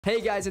Hey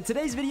guys, in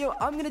today's video,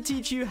 I'm going to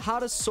teach you how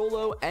to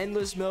solo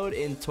endless mode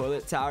in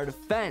toilet tower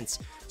defense.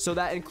 So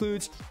that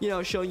includes,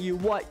 showing you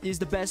what is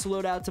the best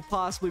loadout to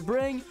possibly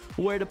bring,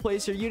 where to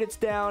place your units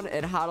down,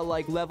 and how to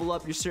level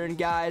up your certain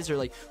guys,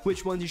 or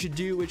which ones you should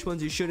do, which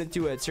ones you shouldn't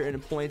do at certain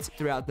points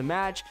throughout the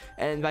match.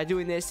 And by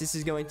doing this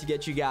is going to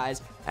get you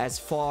guys as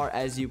far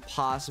as you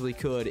possibly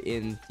could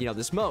in,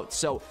 this mode.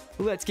 So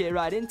let's get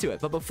right into it.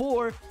 But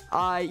before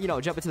I,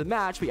 jump into the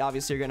match, we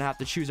obviously are going to have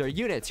to choose our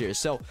units here.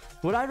 So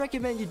what I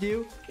recommend you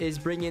do is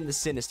bring in the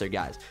Sinister,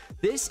 guys.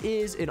 This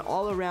is an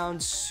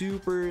all-around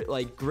super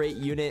great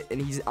unit,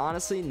 and he's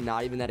honestly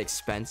not even that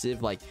expensive.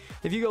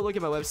 If you go look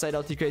at my website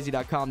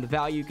LTkrazy.com, the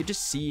value, you could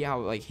just see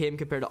how him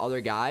compared to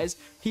other guys,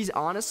 he's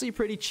honestly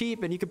pretty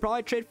cheap, and you could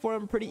probably trade for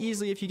him pretty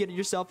easily if you get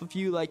yourself a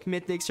few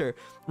mythics or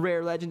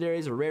rare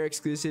legendaries or rare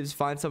exclusives.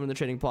 Find some in the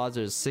trading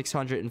plaza. There's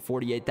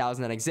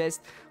 648,000 that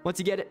exist. Once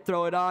you get it,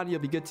 throw it on, you'll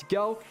be good to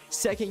go.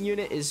 Second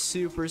unit is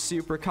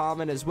super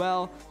common as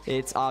well.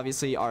 It's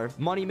obviously our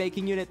money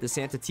making unit, the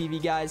Santa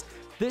TV, guys.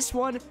 This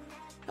one,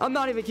 I'm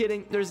not even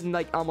kidding, there's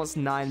almost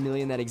 9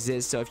 million that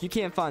exist. So if you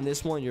can't find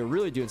this one, you're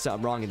really doing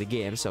something wrong in the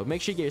game. So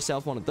make sure you get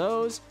yourself one of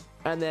those.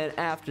 And then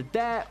after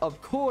that,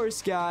 of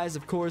course, guys,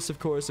 of course,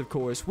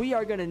 we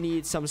are gonna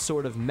need some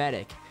sort of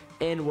medic.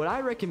 And what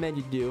I recommend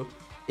you do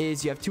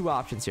is you have two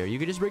options here. You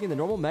could just bring in the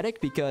normal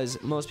medic,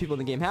 because most people in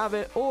the game have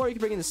it, or you can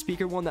bring in the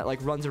speaker one that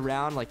runs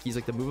around, he's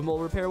the movable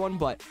repair one.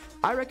 But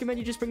I recommend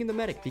you just bring in the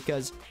medic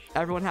because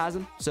everyone has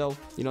them. So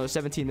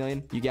 17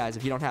 million, you guys,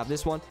 if you don't have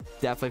this one,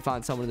 definitely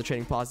find someone in the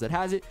trading plaza that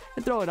has it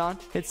and throw it on.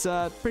 It's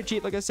pretty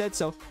cheap, like I said,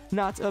 so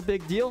not a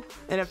big deal.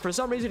 And if for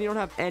some reason you don't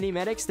have any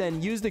medics,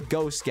 then use the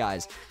ghost,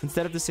 guys.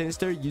 Instead of the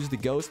Sinister, use the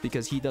ghost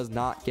because he does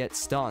not get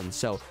stunned.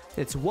 So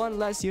it's one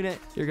less unit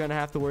you're gonna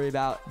have to worry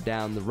about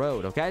down the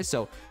road. Okay,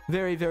 so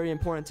very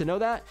important to know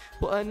that.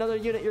 Well, another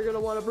unit you're gonna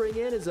want to bring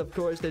in is, of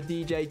course, the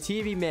DJ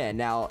TV man.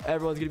 Now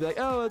everyone's gonna be like,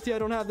 oh, I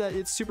don't have that,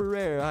 it's super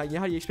rare, how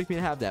do you expect me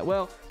to have that?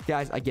 Well,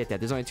 guys, I get that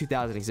there's only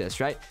 2,000 exists,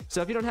 right?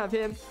 So if you don't have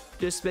him,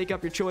 just make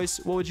up your choice.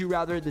 What would you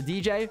rather, the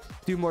DJ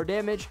do more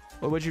damage,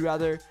 or would you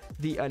rather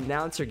the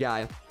announcer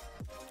guy,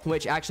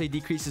 which actually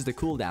decreases the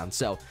cooldown?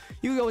 So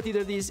you can go with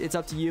either of these, it's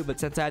up to you. But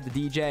since I had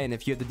the DJ, and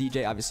if you have the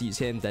DJ, obviously use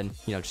him, then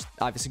just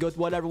obviously go with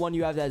whatever one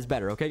you have that is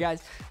better. Okay,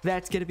 guys,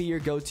 that's gonna be your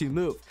go-to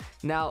move.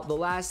 Now the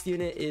last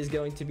unit is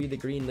going to be the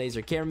green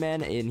laser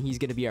cameraman, and he's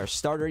gonna be our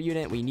starter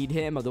unit. We need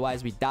him,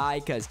 otherwise we die,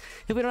 because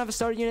if we don't have a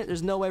starter unit,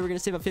 there's no way we're gonna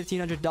save up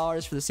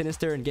 $1,500 for the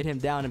Sinister and get him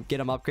down and get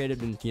him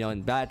upgraded, and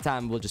in bad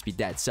time we'll just be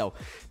dead. So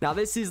now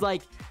this is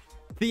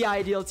the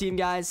ideal team,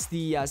 guys.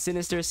 The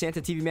Sinister,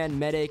 Santa TV man,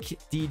 medic,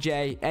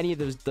 DJ, any of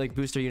those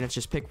booster units,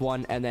 just pick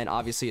one. And then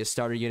obviously a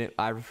starter unit.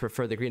 I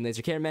prefer the green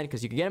laser cameraman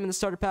because you can get him in the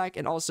starter pack,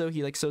 and also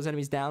he slows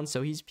enemies down,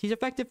 so he's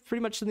effective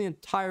pretty much in the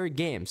entire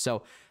game.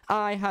 So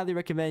I highly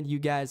recommend you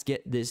guys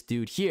get this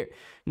dude here.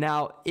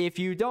 Now, if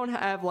you don't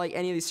have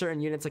any of these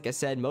certain units, like I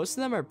said, most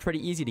of them are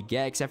pretty easy to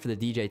get except for the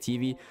DJ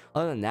TV.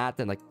 Other than that,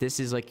 then this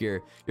is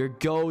your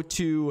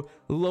go-to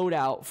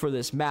loadout for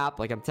this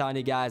map. I'm telling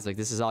you guys,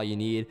 this is all you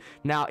need.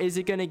 Now, is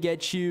it gonna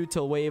get you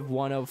to wave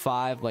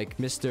 105 like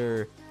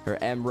Mr. or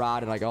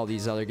M-Rod and all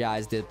these other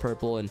guys did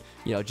purple, and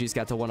Juice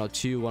got to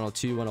 102,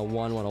 102,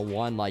 101,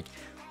 101?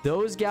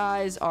 Those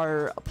guys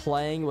are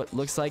playing what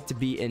looks like to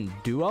be in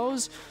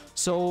duos.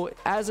 So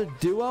as a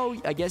duo,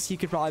 I guess you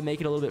could probably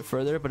make it a little bit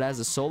further, but as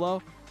a solo,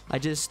 I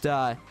just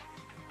I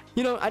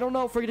don't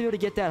know if we're gonna be able to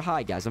get that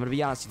high, guys. I'm gonna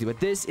be honest with you,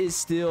 but this is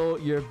still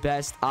your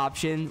best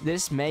option.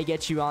 This may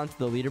get you onto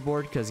the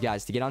leaderboard, because,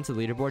 guys, to get onto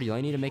the leaderboard, you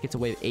only need to make it to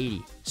wave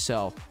 80.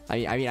 So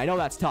I mean, I know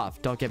that's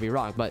tough, don't get me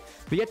wrong, but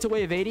if we get to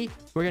wave 80,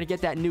 we're gonna get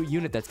that new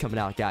unit that's coming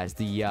out, guys,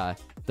 the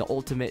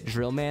ultimate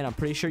drill man. I'm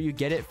pretty sure you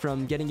get it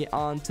from getting it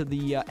onto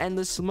the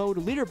endless mode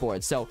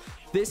leaderboard. So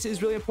this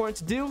is really important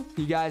to do.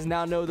 You guys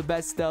now know the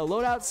best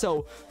loadout,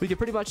 so we can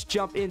pretty much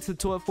jump into the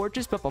toilet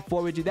fortress. But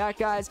before we do that,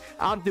 guys,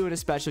 I'm doing a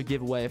special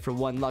giveaway for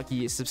one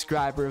lucky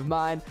subscriber of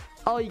mine.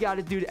 All you got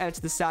to do to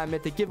enter the Sign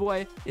Mythic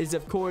giveaway is,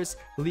 of course,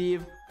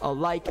 leave a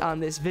like on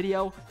this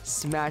video,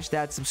 smash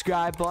that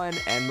subscribe button,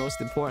 and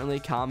most importantly,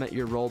 comment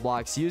your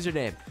Roblox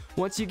username.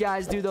 Once you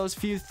guys do those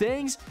few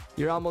things,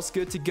 you're almost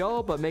good to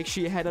go. But make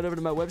sure you head on over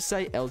to my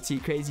website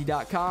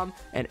LTkrazy.com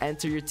and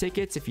enter your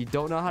tickets. If you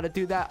don't know how to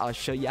do that, I'll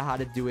show you how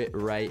to do it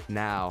right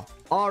now.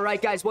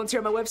 Alright, guys, once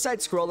you're on my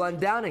website, scroll on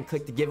down and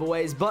click the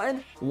giveaways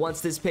button.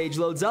 Once this page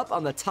loads up,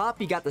 on the top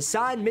you got the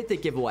Sign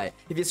Mythic giveaway.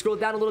 If you scroll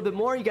down a little bit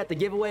more, you got the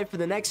giveaway for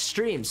the next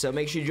stream, so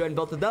make sure you join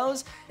both of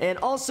those. And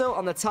also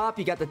on the top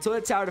you got the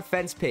toilet tower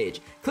defense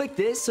page. Click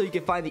this so you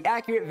can find the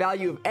accurate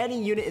value of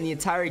any unit in the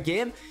entire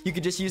game. You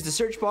can just use the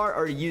search bar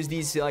or use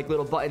these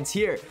little buttons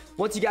here.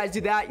 Once you guys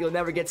do that, you'll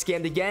never get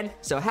scammed again.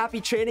 So happy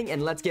trading,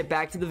 and let's get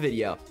back to the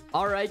video.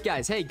 Alright,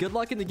 guys, hey, good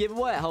luck in the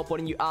giveaway. I hope one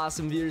of you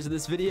awesome viewers of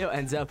this video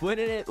ends up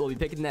winning it. We'll be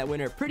picking that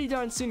winner pretty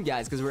darn soon,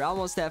 guys, because we're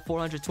almost at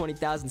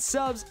 420,000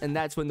 subs, and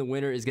that's when the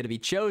winner is going to be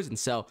chosen.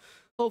 So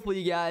hopefully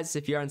you guys,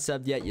 if you aren't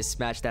subbed yet, you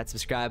smash that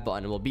subscribe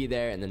button, and we'll be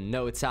there in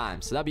no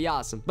time. So that'd be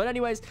awesome. But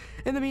anyways,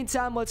 in the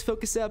meantime, let's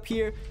focus up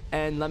here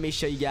and let me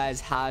show you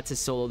guys how to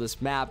solo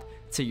this map.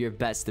 to your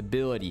best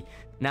ability.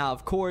 Now,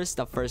 of course,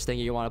 the first thing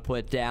you want to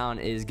put down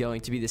is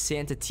going to be the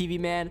Santa TV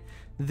man.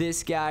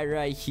 This guy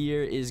right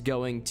here is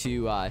going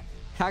to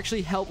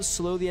actually help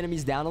slow the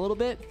enemies down a little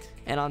bit,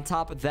 and on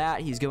top of that,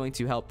 he's going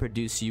to help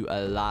produce you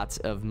a lot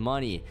of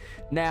money.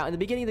 Now, in the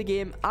beginning of the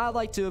game, I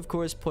like to, of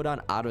course, put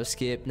on auto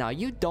skip. Now,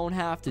 you don't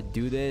have to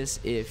do this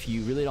if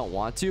you really don't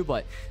want to,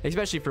 but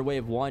especially for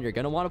wave 1, you're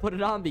gonna want to put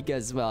it on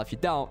because, well, if you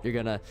don't, you're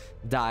gonna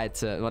die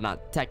to, well,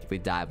 not technically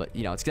die, but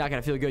you know, it's not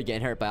gonna feel good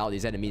getting hurt by all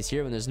these enemies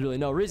here when there's really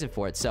no reason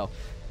for it. So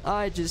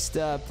I just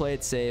play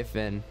it safe,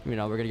 and you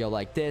know, we're gonna go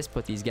like this,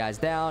 put these guys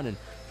down, and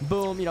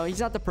boom. You know,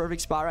 he's not the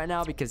perfect spot right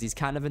now because he's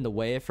kind of in the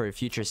way for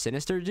future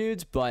sinister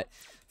dudes, but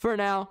for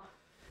now,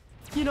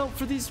 you know,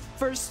 for these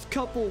first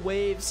couple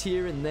waves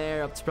here and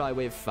there up to probably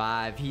wave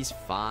 5, he's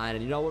fine.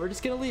 And you know what, we're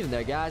just gonna leave him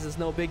there, guys. It's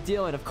no big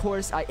deal. And of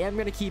course, I am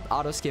gonna keep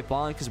auto skip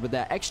on because with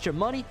that extra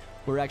money,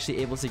 we're actually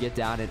able to get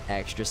down an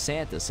extra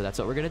Santa. So that's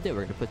what we're gonna do.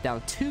 We're gonna put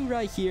down 2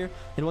 right here,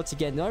 and once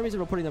again, the only reason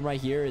we're putting them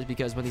right here is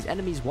because when these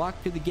enemies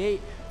walk through the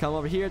gate, come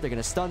over here, they're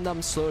gonna stun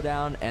them, slow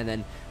down, and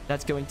then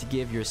that's going to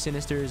give your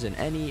sinisters and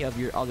any of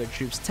your other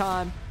troops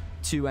time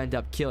to end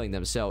up killing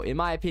them. So in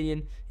my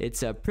opinion,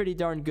 it's a pretty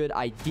darn good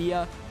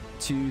idea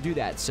to do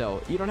that.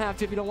 So you don't have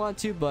to if you don't want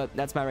to, but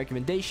that's my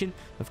recommendation.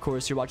 Of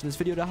course, you're watching this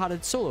video to how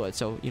to solo it,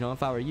 so you know,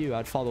 if I were you,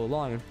 I'd follow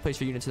along and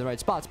place your units in the right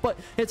spots. But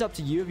it's up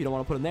to you. If you don't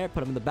want to put them there, put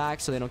them in the back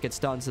so they don't get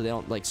stunned, so they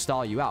don't like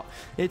stall you out.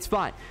 It's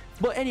fine.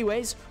 But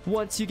anyways,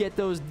 once you get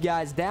those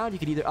guys down, you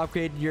can either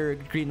upgrade your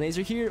green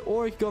laser here,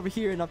 or you can go over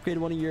here and upgrade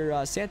one of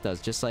your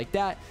Santas just like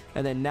that.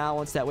 And then now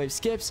once that wave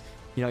skips,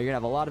 you know, you're gonna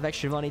have a lot of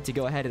extra money to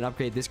go ahead and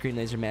upgrade this green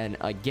laser man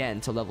again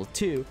to level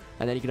 2,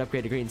 and then you can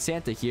upgrade a green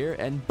Santa here,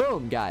 and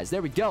boom, guys,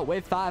 there we go.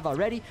 Wave 5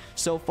 already.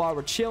 So far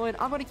we're chilling.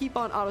 I'm gonna keep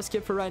on auto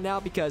skip for right now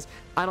because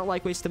I don't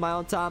like wasting my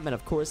own time, and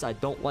of course I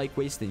don't like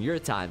wasting your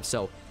time.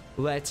 So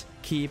let's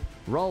keep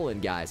rolling,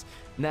 guys.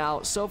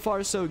 Now, so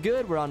far so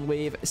good. We're on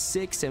wave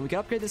 6, and we can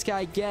upgrade this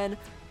guy again,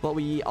 but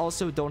we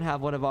also don't have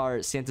one of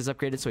our Santas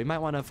upgraded, so we might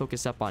want to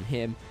focus up on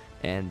him.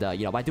 And,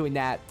 you know, by doing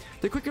that,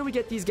 the quicker we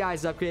get these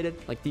guys upgraded,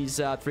 like these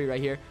 3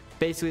 right here,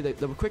 basically,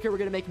 the quicker we're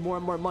going to make more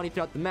and more money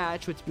throughout the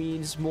match, which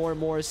means more and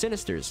more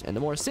sinisters. And the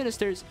more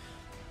sinisters,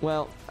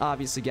 well,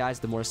 obviously, guys,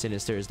 the more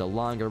sinisters, the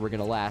longer we're going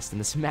to last in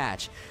this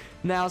match.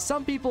 Now,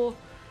 some people,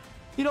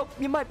 you know,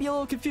 you might be a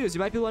little confused. You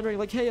might be wondering,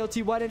 like, hey, LT,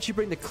 why didn't you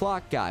bring the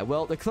clock guy?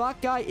 Well, the clock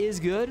guy is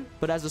good,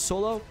 but as a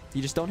solo,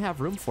 you just don't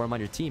have room for him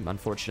on your team,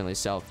 unfortunately.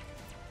 So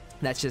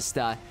that's just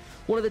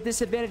one of the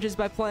disadvantages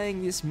by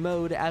playing this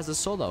mode as a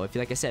solo. If,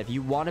 like I said, if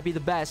you want to be the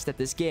best at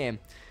this game,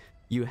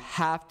 you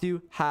have to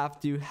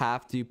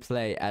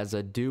play as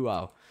a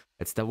duo.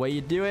 It's the way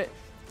you do it.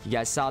 You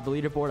guys saw the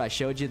leaderboard. I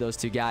showed you those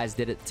 2 guys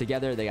did it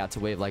together. They got to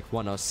wave like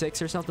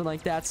 106 or something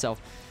like that. So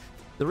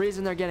the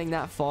reason they're getting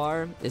that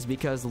far is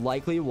because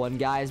likely one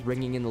guy is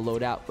bringing in the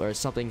loadout or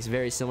something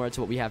very similar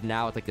to what we have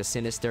now with like the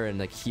Sinister and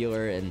the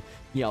Healer and,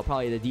 you know,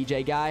 probably the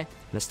DJ guy and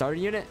the starter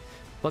unit.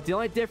 But the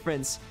only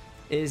difference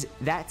is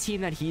that team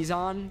that he's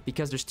on,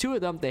 because there's 2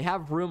 of them, they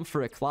have room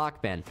for a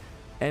clockman.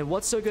 And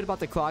what's so good about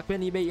the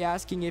clockman, you may be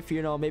asking, if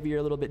you know, maybe you're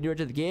a little bit newer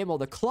to the game. Well,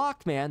 the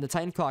clockman, the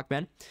Titan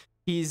clockman,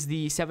 he's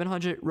the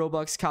 700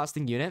 Robux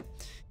costing unit.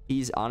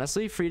 He's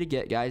honestly free to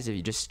get, guys. If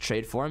you just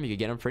trade for him, you can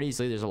get him pretty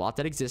easily. There's a lot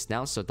that exists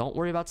now, so don't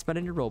worry about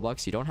spending your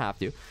Robux. You don't have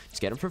to.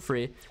 Just get him for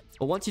free.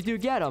 But once you do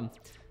get him,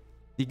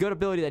 the good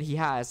ability that he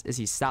has is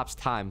he stops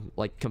time,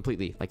 like,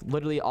 completely. Like,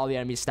 literally all the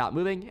enemies stop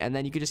moving, and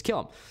then you can just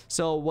kill them.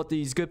 So what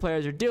these good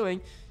players are doing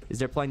is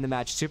they're playing the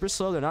match super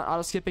slow. They're not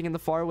auto-skipping in the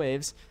far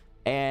waves,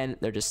 and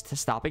they're just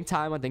stopping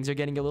time when things are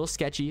getting a little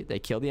sketchy. They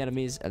kill the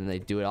enemies, and they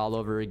do it all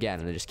over again.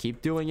 And they just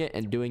keep doing it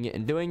and doing it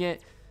and doing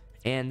it.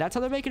 And that's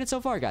how they're making it so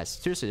far, guys.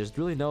 Seriously, there's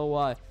really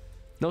no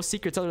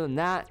secrets other than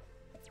that.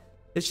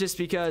 It's just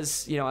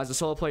because, you know, as a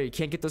solo player, you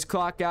can't get those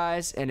clock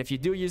guys. And if you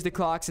do use the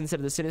clocks instead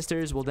of the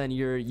sinisters, well, then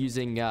you're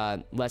using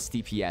less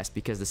DPS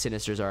because the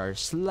sinisters are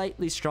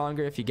slightly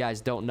stronger. If you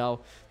guys don't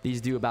know, these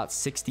do about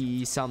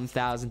 60-some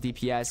thousand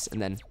DPS. And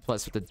then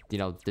plus with the, you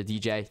know, the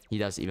DJ, he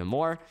does even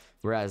more.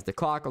 Whereas the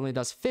clock only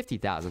does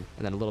 50,000.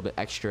 And then a little bit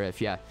extra if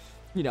you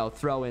know,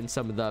 throw in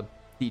some of the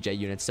DJ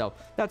units. So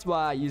that's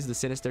why I use the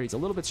Sinister. He's a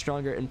little bit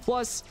stronger, and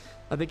plus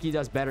I think he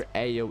does better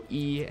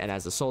AoE, and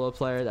as a solo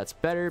player that's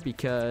better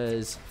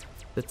because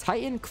the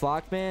Titan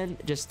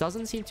Clockman just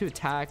doesn't seem to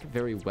attack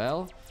very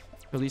well,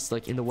 at least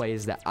like in the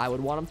ways that I would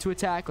want him to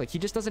attack. Like, he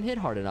just doesn't hit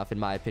hard enough in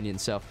my opinion,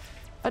 so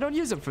I don't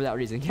use him for that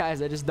reason,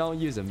 guys. I just don't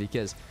use him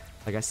because,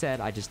 like I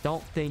said, I just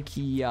don't think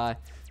he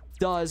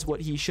does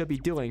what he should be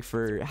doing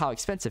for how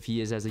expensive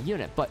he is as a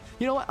unit. But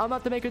you know what, I'm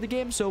not the maker of the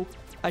game, so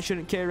I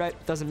shouldn't care, right?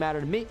 Doesn't matter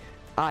to me.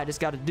 I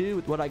just got to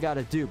do what I got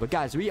to do. But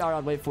guys, we are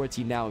on wave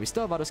 14 now, and we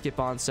still have auto skip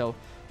on. So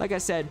like I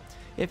said,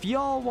 if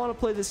y'all want to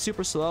play this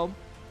super slow,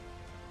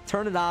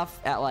 turn it off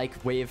at like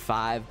wave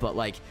 5. But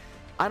like,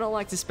 I don't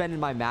like to spend in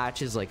my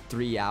matches like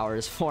 3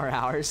 hours, 4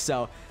 hours,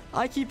 so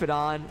I keep it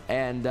on.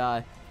 And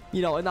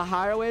you know, in the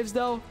higher waves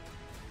though,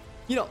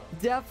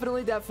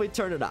 definitely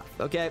turn it off,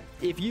 okay?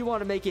 If you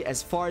want to make it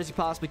as far as you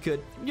possibly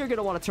could, you're going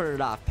to want to turn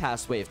it off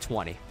past wave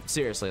 20.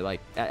 Seriously, like,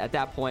 at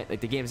that point, like,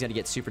 the game's going to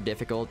get super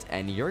difficult,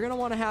 and you're going to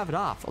want to have it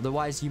off.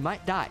 Otherwise, you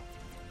might die.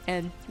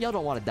 And y'all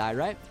don't want to die,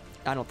 right?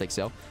 I don't think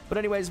so. But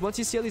anyways, once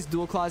you see all these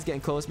dual claws getting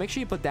close, make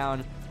sure you put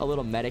down a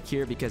little medic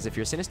here, because if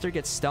your Sinister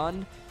gets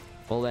stunned,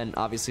 well, then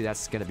obviously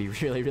that's going to be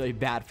really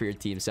bad for your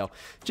team. So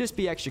just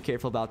be extra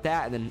careful about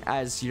that. And then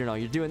as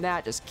you're doing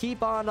that, just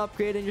keep on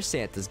upgrading your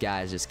Santas,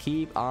 guys. Just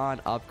keep on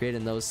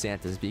upgrading those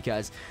Santas,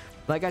 because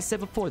like I said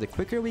before, the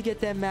quicker we get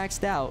them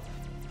maxed out,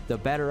 the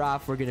better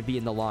off we're going to be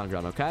in the long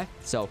run, okay?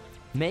 So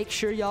make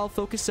sure y'all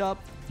focus up,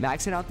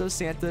 maxing out those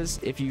Santas.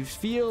 If you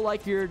feel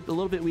like you're a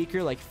little bit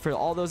weaker, like for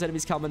all those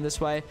enemies coming this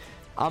way,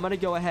 I'm going to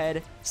go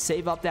ahead,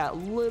 save up that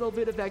little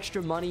bit of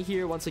extra money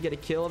here once I get a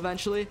kill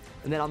eventually.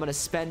 And then I'm going to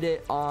spend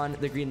it on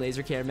the green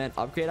laser cameraman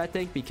upgrade, I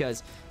think,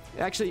 because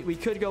actually we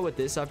could go with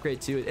this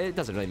upgrade too. It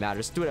doesn't really matter.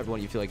 Just do whatever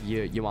one you feel like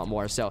you want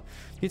more. So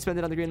you can spend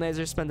it on the green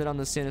laser, spend it on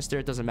the Sinister.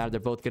 It doesn't matter.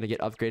 They're both going to get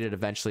upgraded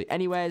eventually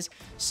anyways.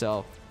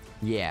 So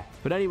yeah.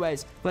 But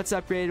anyways, let's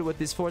upgrade it with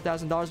this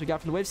 $4,000 we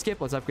got from the wave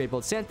skip. Let's upgrade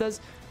both Santas.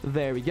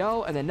 There we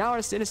go. And then now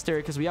our Sinister,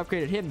 because we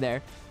upgraded him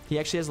there, he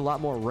actually has a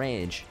lot more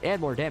range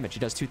and more damage. He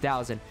does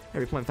 2,000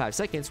 every 0.5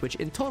 seconds, which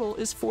in total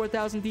is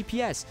 4,000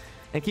 DPS.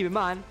 And keep in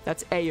mind,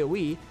 that's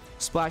AoE,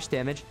 splash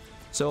damage.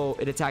 So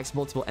it attacks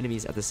multiple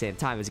enemies at the same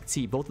time. As you can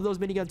see, both of those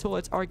minigun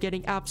toilets are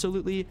getting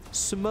absolutely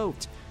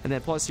smoked. And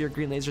then plus your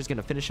green laser is going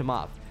to finish him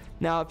off.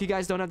 Now, if you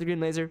guys don't have the green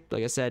laser,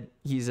 like I said,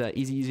 he's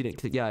easy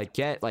to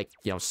get. Like,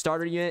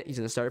 starter unit. He's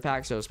in the starter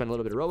pack, so spend a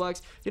little bit of Robux.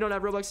 If you don't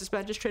have Robux to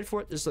spend, just trade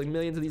for it. There's like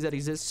millions of these that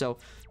exist, so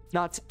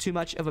not too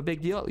much of a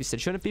big deal. At least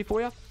it shouldn't be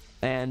for you.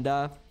 And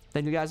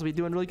then you guys will be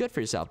doing really good for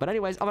yourself. But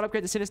anyways, I'm going to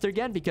upgrade the Sinister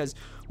again because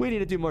we need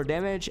to do more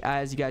damage.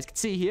 As you guys can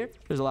see here,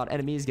 there's a lot of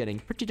enemies getting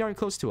pretty darn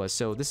close to us.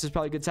 So this is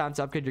probably a good time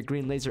to upgrade your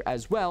green laser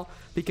as well,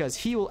 because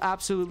he will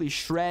absolutely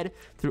shred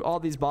through all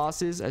these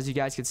bosses. As you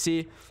guys can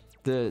see,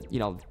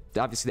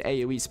 obviously the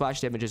AoE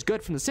splash damage is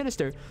good from the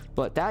Sinister,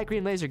 but that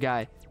green laser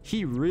guy,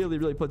 he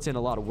really puts in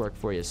a lot of work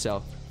for you.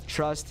 So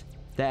trust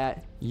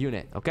that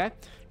unit, okay?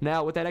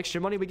 Now with that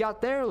extra money we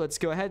got there, let's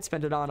go ahead,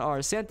 spend it on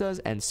our Santas.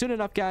 And soon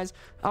enough, guys,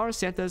 our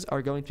Santas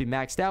are going to be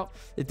maxed out.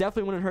 It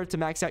definitely wouldn't hurt to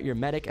max out your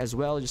medic as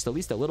well, just at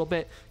least a little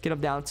bit. Get them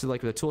down to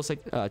like the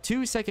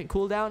 2-second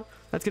cooldown.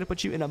 That's going to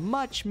put you in a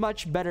much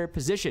better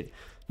position.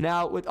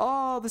 Now with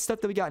all the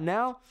stuff that we got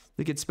now,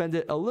 we could spend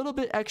it a little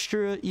bit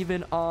extra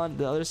even on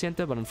the other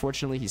Santa, but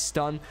unfortunately he's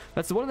stunned.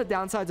 That's one of the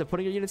downsides of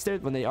putting your units there.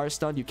 When they are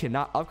stunned, you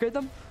cannot upgrade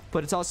them,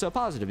 but it's also a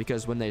positive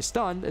because when they're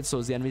stunned, it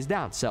slows the enemies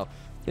down. So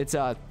it's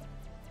a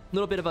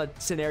little bit of a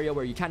scenario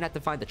where you kind of have to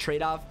find the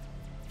trade-off.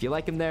 If you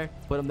like him there,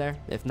 put him there.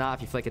 If not,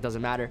 if you feel like it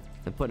doesn't matter,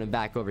 then put him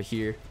back over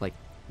here. Like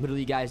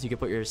literally, guys, you can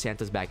put your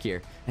Santas back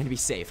here and be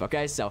safe,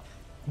 okay? So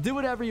do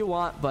whatever you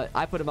want, but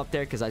I put him up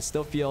there because I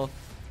still feel,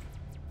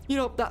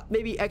 that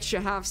maybe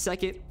extra half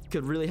second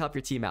could really help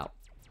your team out.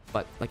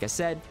 But like I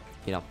said,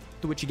 do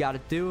what you got to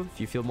do. If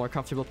you feel more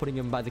comfortable putting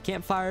them by the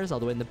campfires all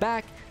the way in the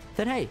back,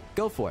 then hey,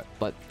 go for it.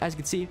 But as you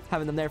can see,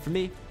 having them there for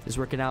me is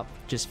working out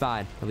just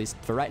fine, at least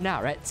for right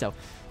now, right? So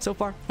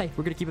far, hey,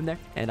 we're gonna keep them there,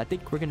 and I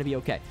think we're gonna be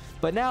okay.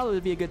 But now it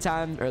would be a good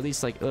time, or at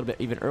least like a little bit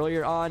even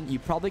earlier on, you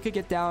probably could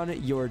get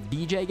down your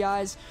DJ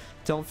guys.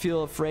 Don't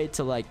feel afraid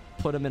to like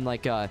put them in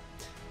like a,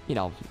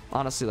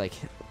 honestly, like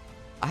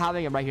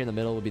having them right here in the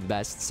middle would be the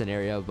best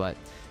scenario, but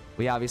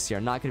we obviously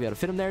are not gonna be able to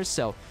fit them there.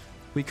 So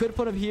we could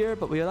put them here,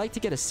 but we would like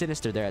to get a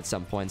Sinister there at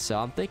some point. So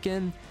I'm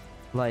thinking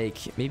like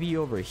maybe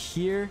over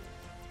here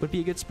would be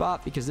a good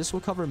spot, because this will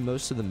cover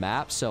most of the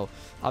map. So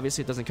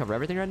obviously it doesn't cover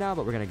everything right now,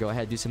 but we're going to go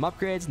ahead and do some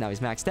upgrades. Now he's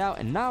maxed out,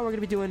 and now we're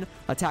going to be doing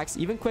attacks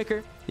even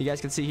quicker, you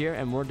guys can see here,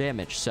 and more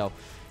damage. So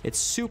it's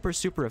super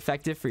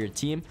effective for your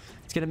team.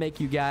 It's going to make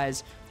you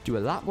guys do a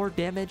lot more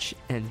damage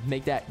and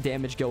make that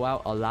damage go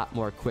out a lot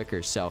more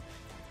quicker. So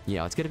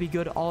it's going to be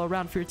good all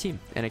around for your team.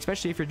 And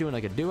especially if you're doing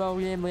like a duo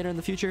game later in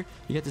the future,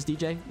 you get this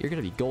DJ, you're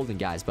going to be golden,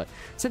 guys. But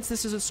since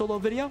this is a solo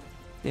video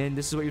and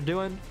this is what you're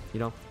doing,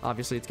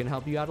 obviously it's going to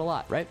help you out a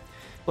lot, right?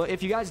 But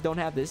if you guys don't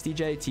have this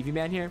DJ TV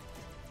man here,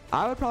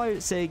 I would probably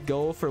say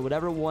go for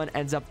whatever one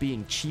ends up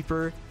being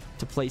cheaper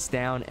to place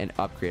down and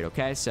upgrade,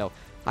 okay? So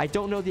I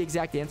don't know the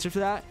exact answer for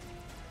that.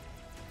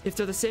 If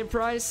they're the same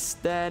price,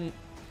 then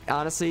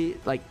honestly,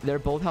 like, they're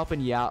both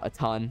helping you out a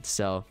ton.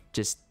 So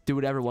just do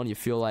whatever one you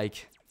feel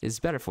like is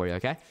better for you,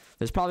 okay?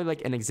 There's probably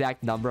like an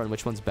exact number on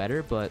which one's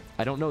better, but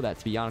I don't know that,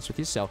 to be honest with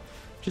you. So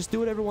just do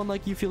whatever one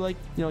like you feel like,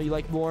 you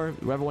like more.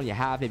 Whatever one you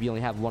have, maybe you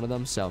only have one of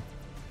them. So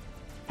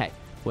hey,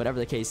 whatever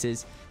the case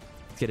is,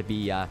 it's going to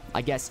be,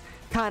 I guess,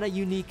 kind of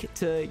unique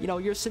to,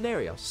 your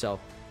scenario. So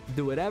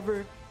do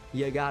whatever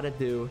you got to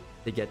do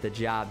to get the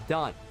job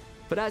done.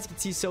 But as you can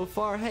see so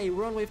far, hey,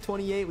 we're on wave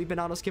 28. We've been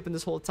auto-skipping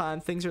this whole time.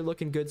 Things are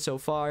looking good so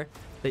far.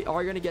 They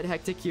are going to get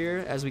hectic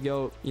here as we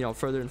go,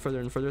 further and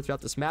further and further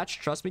throughout this match.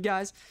 Trust me,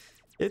 guys.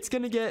 It's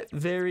going to get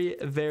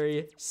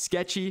very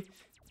sketchy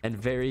and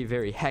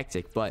very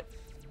hectic. But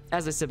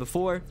as I said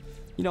before,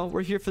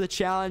 we're here for the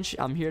challenge.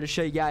 I'm here to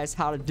show you guys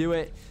how to do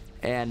it.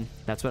 and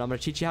that's what I'm going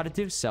to teach you how to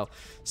do. So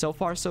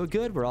far so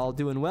good. We're all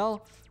doing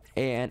well.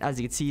 And as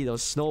you can see,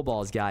 those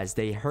snowballs, guys,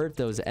 they hurt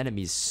those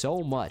enemies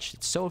so much.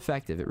 It's so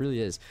effective. It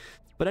really is.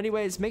 But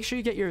anyways, make sure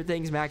you get your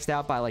things maxed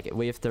out by like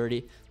wave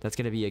 30. That's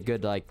going to be a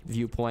good like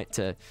viewpoint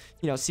to,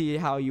 you know, see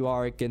how you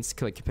are against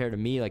like compared to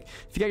me. Like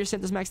if you got your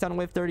sentences maxed out on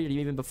wave 30 or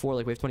even before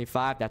like wave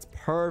 25, that's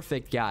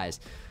perfect, guys.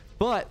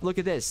 But look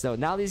at this. So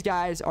now these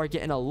guys are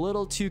getting a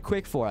little too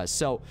quick for us.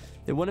 So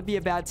it wouldn't be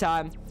a bad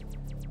time.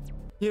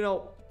 You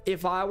know,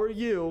 if I were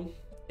you,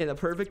 in a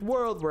perfect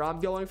world where I'm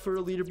going for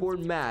a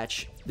leaderboard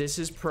match, this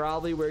is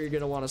probably where you're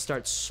going to want to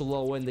start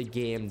slowing the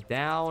game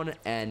down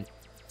and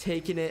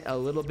taking it a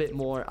little bit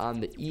more on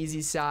the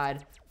easy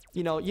side.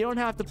 You know, you don't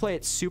have to play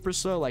it super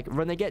slow. Like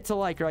when they get to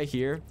like right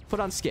here, put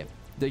on skip.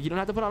 You don't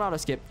have to put on auto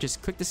skip.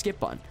 Just click the skip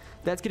button.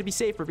 That's going to be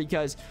safer,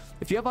 because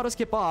if you have auto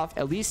skip off,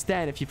 at least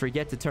then if you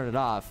forget to turn it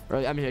off, or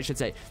I mean I should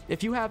say,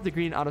 if you have the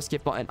green auto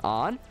skip button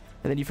on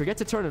and then you forget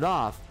to turn it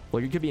off,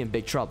 well, you could be in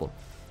big trouble.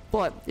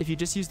 But if you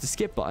just use the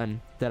skip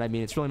button, then I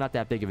mean it's really not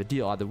that big of a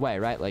deal either way,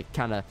 right? Like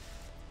kind of,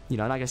 you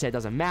know, I'm not gonna say it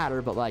doesn't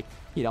matter, but like,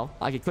 you know,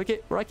 I can click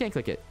it or I can't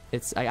click it.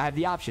 I have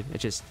the option.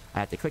 It's just I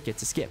have to click it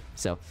to skip.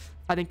 So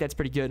I think that's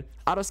pretty good.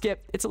 Auto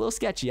skip, it's a little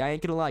sketchy, I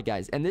ain't gonna lie,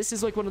 guys. And this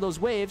is like one of those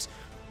waves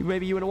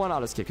maybe you wouldn't want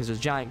auto skip because there's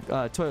giant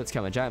toilets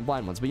coming, giant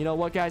blind ones. But you know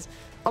what, guys,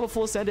 I'm a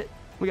full send it.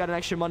 We got an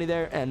extra money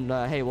there, and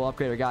hey, we'll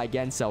upgrade our guy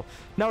again. So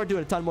now we're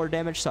doing a ton more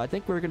damage, so I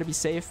think we're gonna be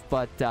safe.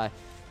 But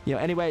you know,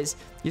 anyways,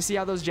 you see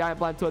how those giant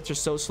blind toilets are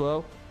so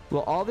slow?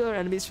 Well, all the other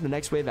enemies from the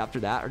next wave after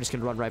that are just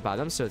gonna run right by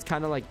them. So it's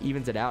kind of like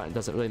evens it out and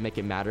doesn't really make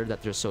it matter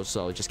that they're so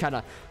slow. Just kind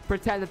of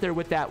pretend that they're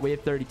with that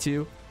wave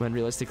 32 when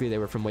realistically they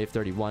were from wave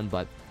 31.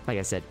 But like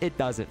I said, it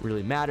doesn't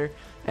really matter.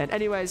 And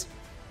anyways,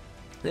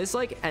 this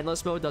like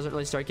endless mode doesn't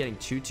really start getting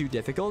too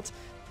difficult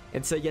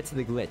until you get to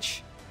the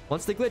glitch.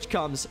 Once the glitch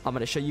comes, I'm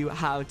gonna show you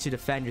how to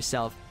defend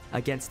yourself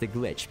against the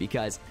glitch,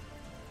 because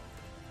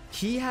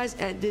he has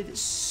ended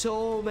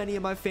so many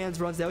of my fans'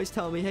 runs. They always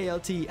tell me, hey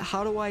LT,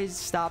 how do I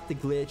stop the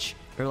glitch?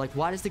 Or like,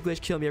 why does the glitch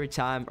kill me every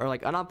time? Or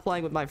like, when I'm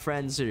playing with my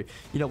friends, or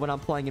you know, when I'm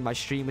playing in my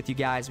stream with you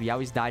guys, we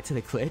always die to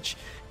the glitch.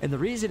 And the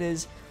reason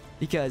is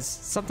because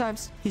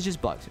sometimes he's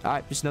just bugged. All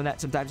right, just know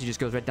that sometimes he just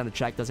goes right down the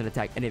track, doesn't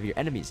attack any of your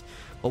enemies.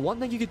 But one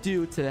thing you could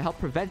do to help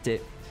prevent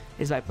it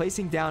is by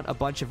placing down a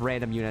bunch of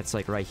random units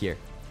like right here.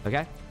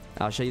 Okay,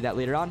 I'll show you that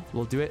later on.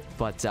 We'll do it,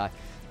 but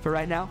for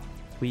right now,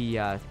 we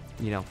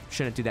you know,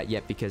 shouldn't do that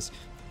yet because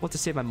I want to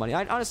save my money.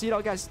 Honestly, you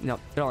know, guys, no,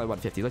 they're only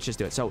 150. Let's just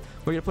do it. So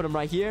we're gonna put them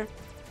right here,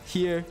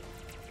 here,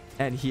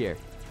 and here.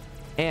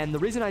 And the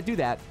reason I do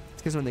that is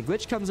because when the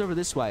glitch comes over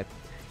this way,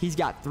 he's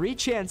got 3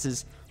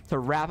 chances to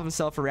wrap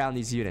himself around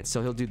these units.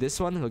 So he'll do this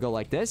one, he'll go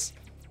like this,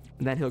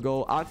 and then he'll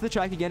go onto the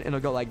track again, and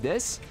he'll go like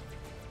this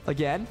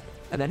again,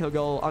 and then he'll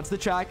go onto the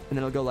track, and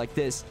then he'll go like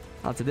this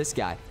onto this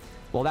guy.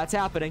 While that's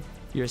happening,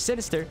 you're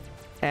sinister,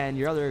 and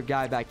your other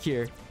guy back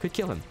here could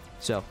kill him.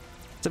 So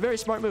it's a very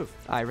smart move.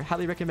 I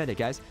highly recommend it,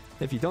 guys.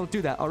 If you don't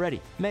do that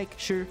already, make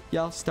sure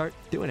y'all start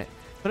doing it.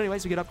 But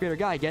anyways, we can upgrade our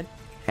guy again,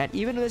 and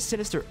even with this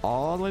sinister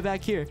all the way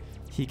back here,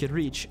 he could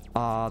reach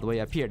all the way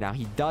up here. Now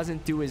he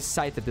doesn't do his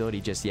scythe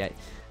ability just yet,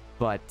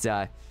 but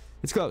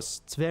it's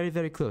close. It's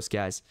very close,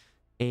 guys.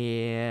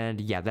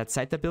 And yeah, that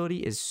scythe ability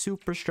is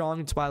super strong.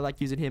 That's why I like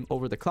using him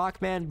over the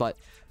Clockman. But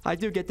I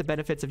do get the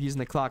benefits of using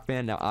the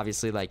Clockman. Now,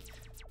 obviously, like,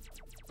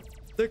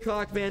 the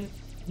Clockman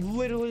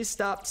literally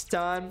stops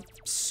time,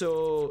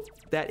 so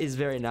that is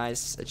very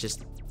nice.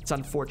 It's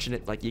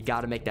unfortunate. Like, you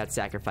got to make that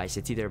sacrifice.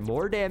 It's either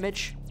more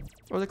damage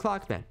or the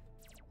Clockman.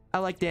 I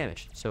like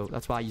damage, so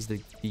that's why I use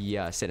the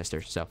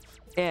Sinister. So,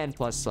 and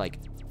plus, like,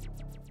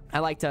 I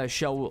like to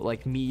show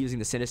like me using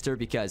the Sinister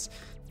because,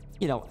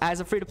 you know,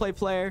 as a free-to-play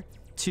player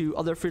to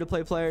other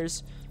free-to-play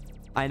players,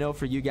 I know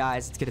for you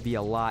guys it's gonna be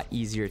a lot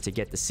easier to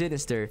get the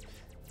Sinister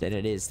than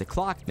it is the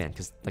Clockman,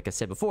 because like I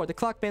said before, the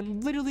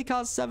Clockman literally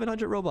costs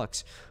 700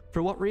 Robux.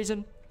 For what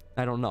reason?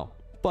 I don't know,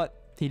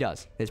 but he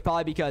does. It's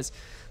probably because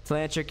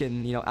Telantric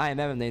and, you know,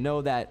 IMM, they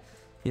know that,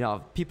 you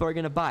know, people are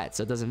gonna buy it,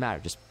 so it doesn't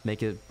matter. Just make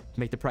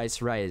the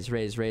price raise.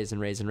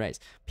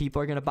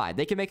 People are gonna buy it.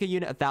 They can make a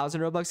unit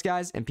 1,000 Robux,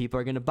 guys, and people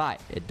are gonna buy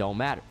it. It don't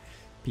matter.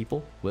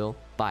 People will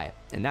buy it,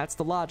 and that's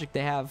the logic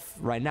they have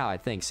right now, I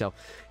think. So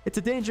it's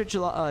a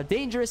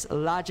dangerous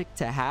logic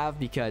to have,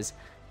 because,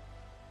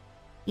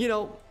 you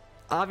know,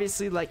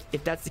 obviously, like,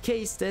 if that's the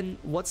case, then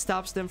what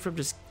stops them from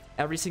just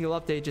every single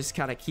update just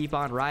kind of keep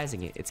on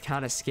rising it? It's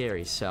kind of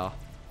scary. So,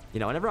 you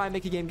know, whenever I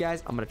make a game,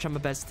 guys, I'm gonna try my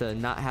best to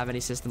not have any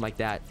system like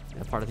that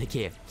a part of the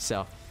game.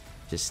 So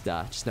just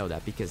know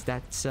that, because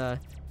that's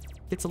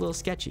it's a little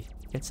sketchy.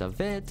 It's a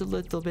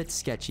little bit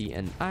sketchy,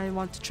 and I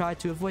want to try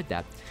to avoid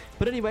that.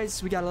 But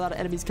anyways, we got a lot of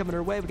enemies coming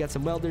our way. We got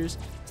some welders,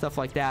 stuff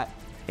like that.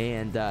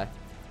 And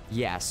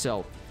yeah,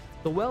 so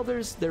the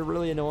welders, they're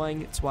really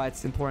annoying. That's why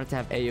it's important to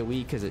have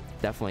AoE, because it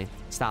definitely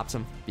stops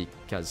them,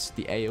 because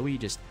the AoE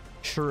just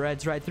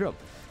shreds right through them.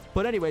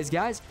 But anyways,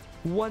 guys,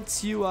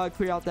 once you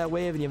clear out that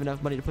wave and you have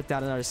enough money to put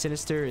down another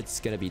Sinister, it's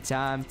gonna be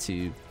time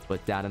to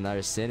put down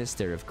another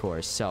Sinister, of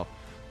course. So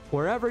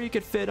wherever you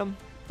could fit them,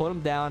 put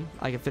them down.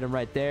 I can fit them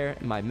right there,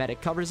 and my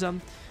medic covers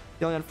them.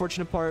 The only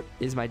unfortunate part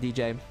is my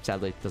DJ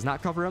sadly does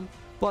not cover him.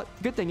 But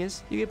the good thing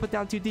is you can put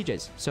down 2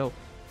 DJs. So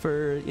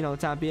for, you know,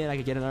 the time being, I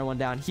could get another one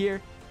down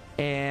here.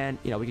 And,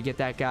 you know, we could get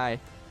that guy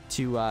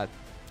to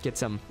get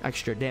some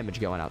extra damage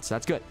going out. So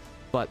that's good.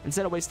 But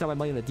instead of wasting all my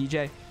money on the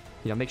DJ,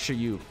 you know, make sure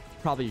you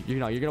probably, you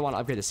know, you're going to want to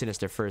upgrade the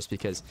Sinister first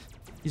because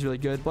he's really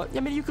good. But, I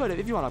mean, you could,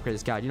 if you want to upgrade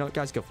this guy, you know,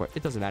 guys, go for it.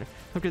 It doesn't matter.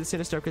 Upgrade the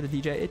Sinister, upgrade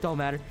the DJ. It don't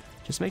matter.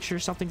 Just make sure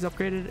something's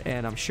upgraded,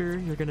 and I'm sure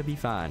you're going to be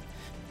fine.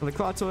 For the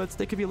Claw Toilets,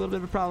 they could be a little bit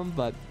of a problem,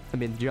 but, I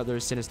mean, your other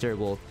Sinister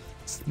will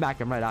smack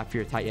them right off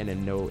your Titan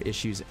and no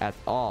issues at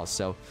all.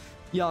 So,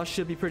 y'all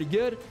should be pretty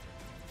good.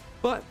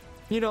 But,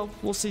 you know,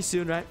 we'll see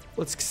soon, right?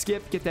 Let's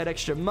skip, get that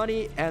extra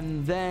money,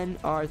 and then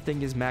our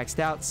thing is maxed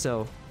out.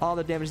 So all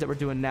the damage that we're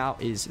doing now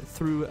is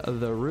through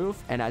the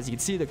roof. And as you can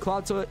see, the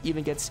Cloud Toilet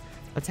even gets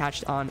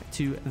attached on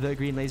to the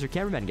green laser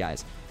cameraman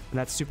guys. And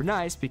that's super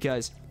nice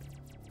because,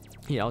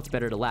 you know, it's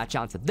better to latch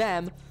onto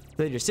them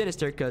than your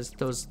Sinister because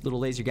those little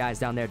laser guys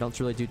down there don't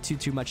really do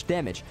too much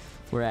damage.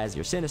 Whereas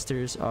your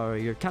Sinisters are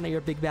your kind of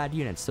your big bad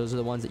units. Those are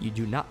the ones that you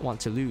do not want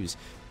to lose.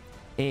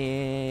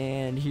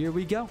 And here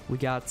we go. We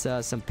got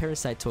some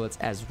parasite toilets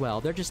as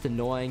well. They're just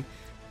annoying.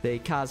 They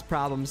cause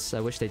problems. I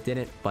wish they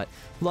didn't, but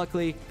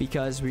luckily,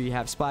 because we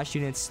have splash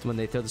units, when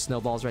they throw the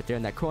snowballs right there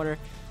in that corner,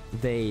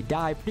 they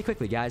die pretty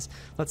quickly, guys.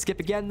 Let's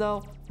skip again,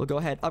 though. We'll go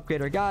ahead,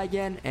 upgrade our guy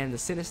again, and the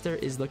Sinister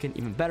is looking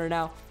even better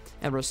now.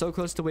 And we're so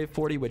close to wave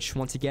 40, which,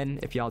 once again,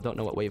 if y'all don't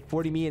know what wave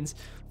 40 means,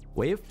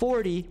 wave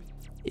 40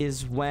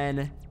 is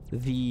when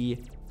the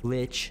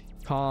glitch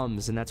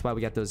comes, and that's why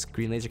we got those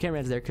green laser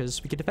cameras there,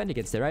 because we can defend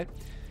against it, right?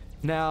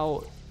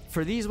 Now,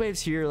 for these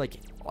waves here, like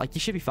you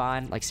should be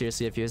fine. Like,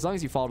 seriously, as long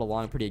as you followed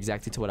along pretty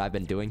exactly to what I've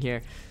been doing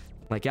here,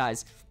 like,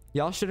 guys,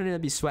 y'all shouldn't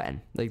even be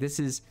sweating. Like, this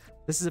is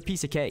a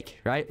piece of cake,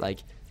 right? Like,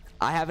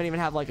 I haven't even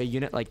had like a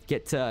unit like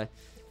get to,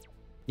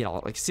 you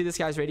know, like, see this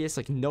guy's radius.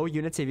 Like, no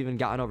units have even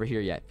gotten over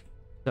here yet.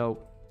 So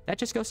that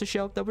just goes to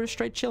show that we're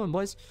straight chilling,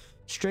 boys.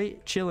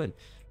 Straight chilling.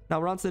 Now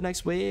we're on to the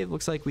next wave.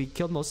 Looks like we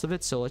killed most of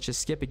it, so let's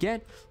just skip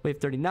again. Wave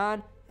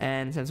 39.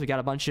 And since we got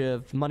a bunch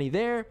of money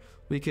there,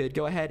 we could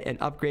go ahead and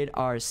upgrade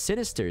our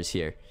Sinisters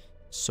here.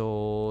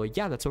 So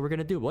yeah, that's what we're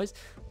gonna do, boys.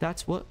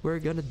 That's what we're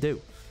gonna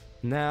do.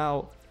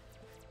 Now,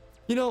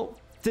 you know,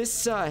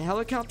 this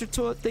helicopter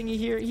toilet thingy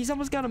here, he's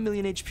almost got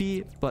 1,000,000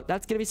 HP, but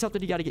that's gonna be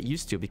something you gotta get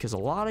used to because a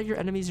lot of your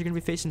enemies you're gonna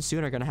be facing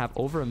soon are gonna have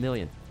over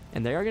 1,000,000,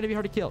 and they are gonna be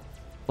hard to kill,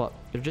 but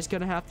they're just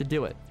gonna have to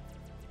do it.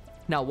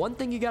 Now, one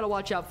thing you gotta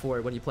watch out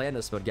for when you play in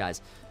this mode,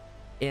 guys,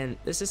 and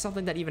this is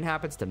something that even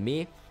happens to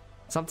me,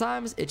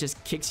 sometimes it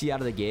just kicks you out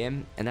of the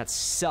game, and that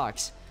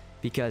sucks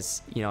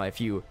because, you know,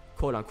 if you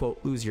quote-unquote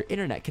lose your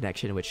internet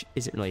connection, which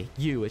isn't really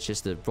you, it's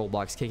just the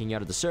Roblox kicking you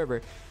out of the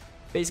server,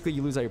 basically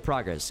you lose all your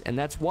progress. And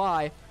that's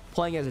why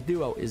playing as a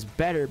duo is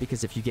better,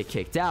 because if you get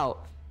kicked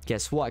out,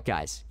 guess what,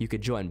 guys? You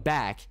could join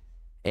back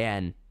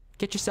and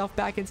get yourself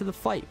back into the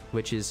fight,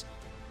 which is,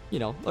 you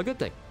know, a good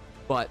thing.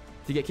 But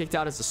if you get kicked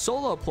out as a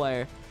solo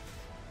player,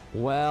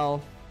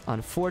 well,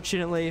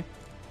 unfortunately,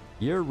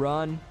 your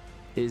run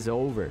is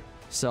over.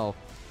 So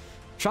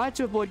try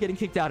to avoid getting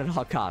kicked out at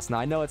all costs. Now,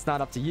 I know it's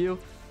not up to you.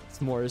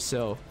 It's more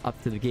so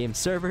up to the game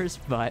servers,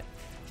 but,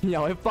 you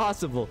know, if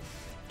possible,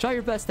 try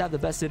your best to have the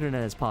best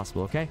internet as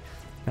possible, okay?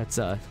 That's,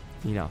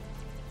 you know,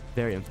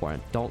 very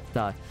important. Don't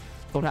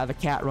have a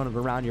cat running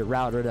around your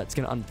router that's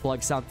going to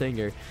unplug something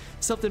or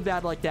something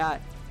bad like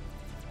that.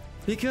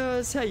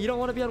 Because, hey, you don't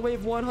want to be on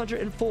wave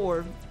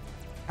 104,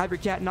 have your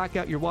cat knock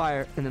out your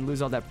wire, and then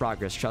lose all that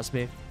progress. Trust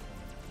me.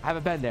 I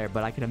haven't been there,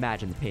 but I can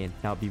imagine the pain.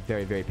 That would be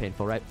very, very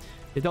painful, right?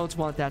 You don't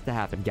want that to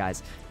happen,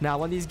 guys. Now,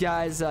 when these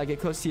guys get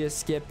close to you,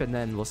 skip, and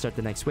then we'll start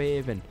the next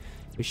wave, and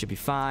we should be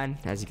fine.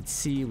 As you can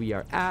see, we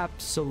are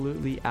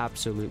absolutely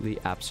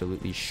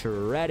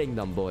shredding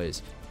them,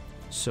 boys.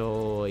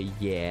 So,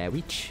 yeah,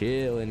 we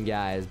chilling,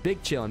 guys.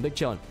 Big chilling, big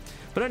chilling.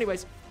 But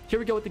anyways, here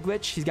we go with the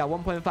glitch. He's got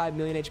 1.5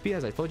 million HP,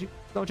 as I told you.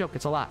 No joke,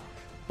 it's a lot.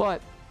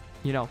 But,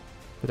 you know,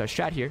 with our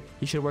strat here,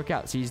 he should work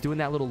out. So he's doing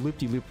that little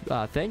loop-de-loop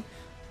thing.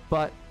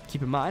 But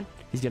keep in mind,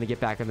 he's going to get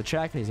back on the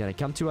track, and he's going to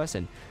come to us,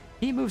 and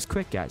he moves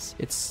quick, guys.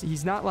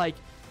 He's not a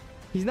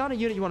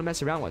unit you want to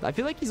mess around with. I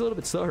feel like he's a little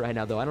bit slower right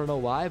now, though. I don't know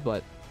why,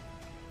 but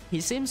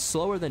he seems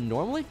slower than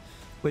normally,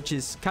 which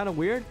is kind of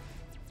weird.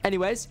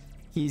 Anyways,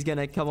 he's going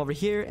to come over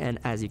here, and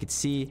as you can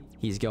see,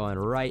 he's going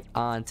right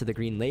on to the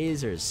green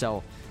lasers.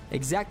 So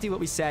exactly what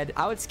we said.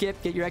 I would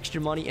skip, get your extra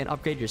money, and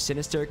upgrade your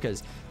Sinister,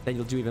 because then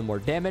you'll do even more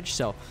damage.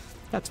 So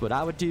that's what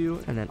I would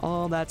do, and then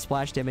all that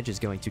splash damage is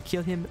going to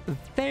kill him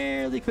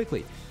fairly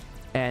quickly.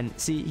 And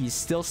see, he's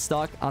still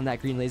stuck on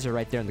that green laser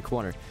right there in the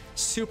corner.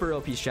 Super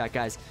OP strat,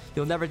 guys.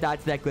 You'll never die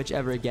to that glitch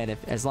ever again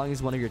as long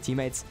as one of your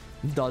teammates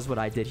does what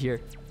I did here.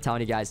 I'm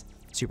telling you guys,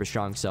 super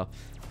strong. So,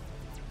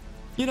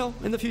 you know,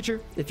 in the future,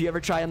 if you ever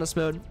try on this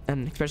mode,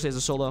 and especially as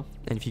a solo,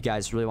 and if you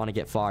guys really want to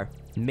get far,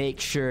 make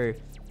sure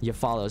you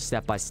follow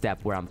step by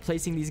step where I'm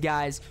placing these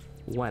guys,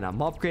 when I'm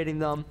upgrading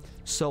them,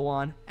 so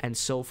on and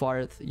so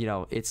forth. You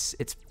know, it's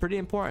pretty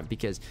important,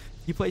 because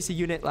you place a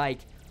unit like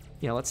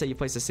you know, let's say you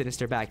place a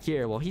Sinister back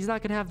here. Well, he's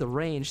not going to have the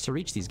range to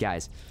reach these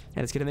guys.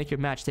 And it's going to make your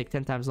match take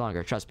 10 times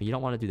longer. Trust me, you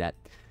don't want to do that.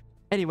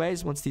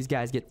 Anyways, once these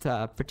guys get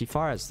pretty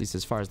far, at least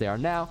as far as they are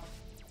now,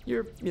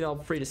 you're, you know,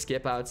 free to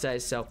skip, I would say.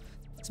 So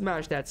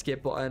smash that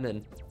skip button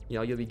and, you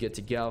know, you'll be good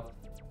to go.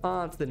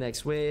 On to the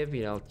next wave.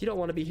 You know, you don't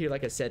want to be here,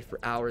 like I said, for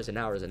hours and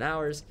hours and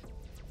hours.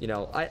 You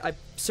know, I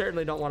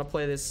certainly don't want to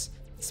play this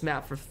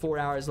map for 4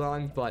 hours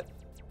long, but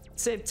at the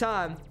same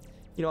time,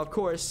 you know, of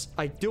course,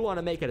 I do want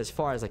to make it as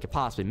far as I could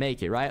possibly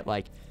make it, right?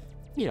 Like,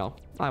 you know,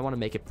 I want to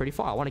make it pretty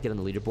far. I want to get on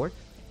the leaderboard.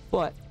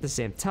 But at the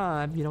same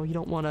time, you know, you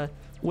don't want to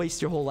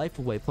waste your whole life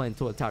away playing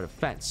toilet tower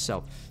defense.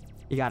 So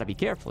you got to be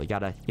careful. You got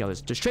to, you know,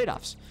 there's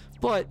trade-offs.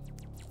 But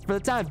for the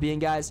time being,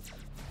 guys,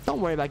 don't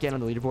worry about getting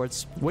on the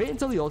leaderboards. Wait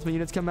until the ultimate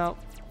units come out.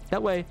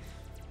 That way,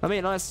 I mean,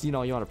 unless, you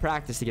know, you want to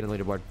practice to get on the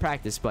leaderboard,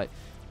 practice. But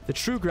the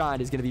true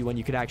grind is going to be when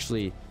you could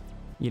actually,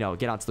 you know,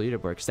 get onto the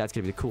leaderboard, because that's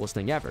gonna be the coolest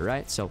thing ever,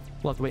 right? So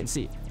we'll have to wait and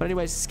see. But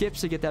anyways, skip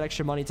so you get that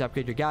extra money to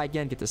upgrade your guy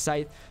again, get the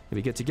scythe, you'll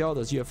be good to go.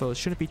 Those UFOs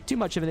shouldn't be too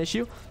much of an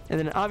issue. And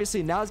then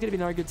obviously now is gonna be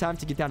another good time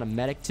to get down to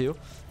medic too,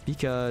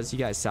 because you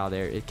guys saw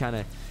there, it kind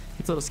of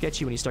gets a little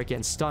sketchy when you start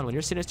getting stunned. When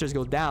your Sinisters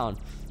go down,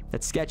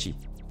 that's sketchy.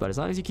 But as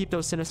long as you keep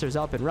those Sinisters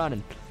up and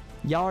running,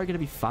 y'all are gonna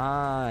be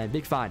fine,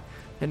 big fine.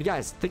 And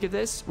guys, think of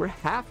this, we're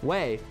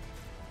halfway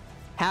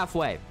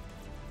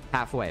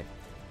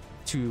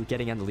to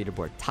getting on the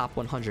leaderboard, top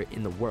 100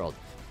 in the world,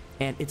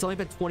 and it's only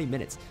been 20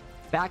 minutes.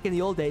 Back in the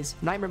old days,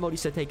 nightmare mode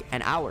used to take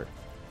an hour,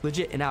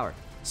 legit an hour.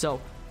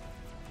 So,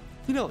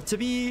 you know, to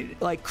be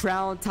like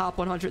crowned top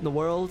 100 in the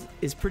world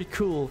is pretty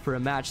cool for a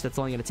match that's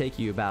only going to take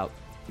you about,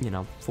 you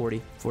know,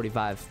 40,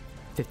 45,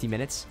 50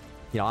 minutes.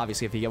 You know,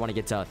 obviously if you want to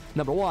get to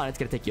number one, it's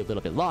going to take you a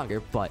little bit longer,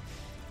 but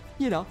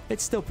you know,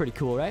 it's still pretty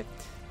cool, right?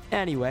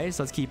 Anyways,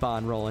 let's keep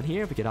on rolling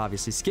here. We could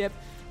obviously skip,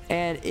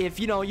 and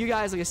if, you know, you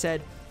guys, like I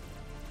said,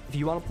 if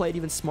you want to play it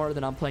even smarter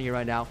than I'm playing it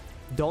right now,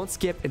 don't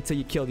skip until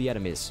you kill the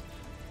enemies.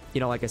 You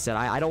know, like I said,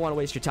 I don't want to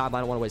waste your time. I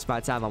don't want to waste my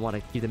time. I want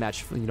to keep the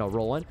match, you know,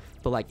 rolling.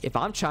 But like, if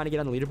I'm trying to get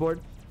on the leaderboard,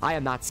 I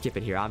am not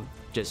skipping here. I'm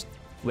just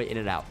waiting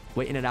it out,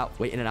 waiting it out,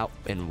 waiting it out,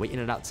 and waiting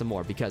it out some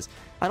more, because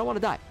I don't want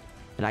to die.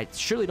 And I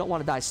surely don't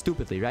want to die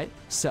stupidly, right?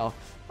 So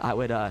I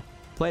would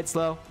play it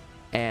slow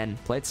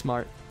and play it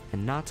smart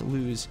and not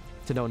lose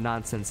to no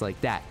nonsense like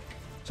that.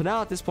 So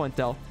now at this point,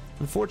 though,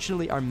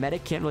 unfortunately, our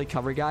medic can't really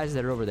cover guys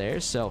that are over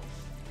there. So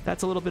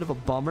that's a little bit of a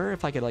bummer.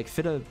 If I could like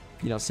fit a,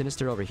 you know,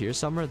 Sinister over here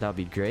somewhere, that would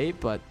be great.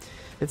 But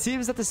it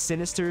seems that the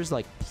Sinisters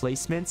like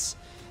placements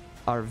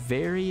are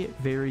very,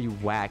 very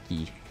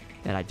wacky,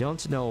 and I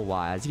don't know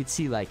why. As you can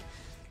see, like,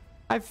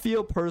 I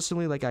feel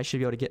personally like I should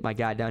be able to get my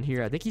guy down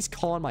here. I think he's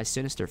calling my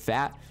Sinister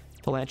fat,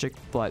 Palantric,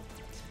 but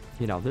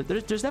you know,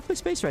 there's definitely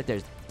space right there,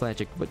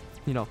 Palantric. But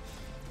you know,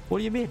 what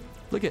do you mean?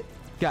 Look at,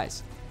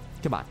 guys,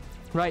 come on,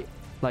 right?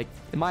 Like,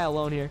 am I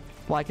alone here?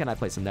 Why can't I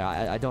place him there?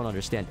 I don't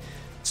understand.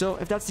 So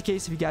if that's the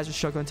case, if you guys are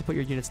struggling to put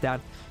your units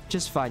down,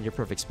 just find your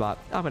perfect spot.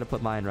 I'm going to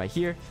put mine right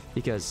here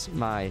because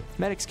my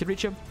medics can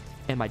reach him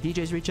and my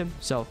DJs reach him.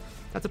 So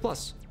that's a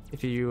plus.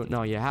 If you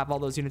know you have all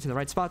those units in the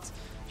right spots,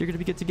 you're going to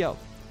be good to go.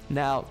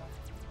 Now,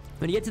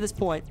 when you get to this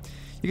point,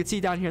 you can see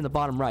down here in the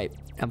bottom right,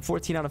 I'm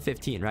 14 out of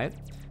 15, right?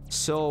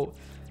 So,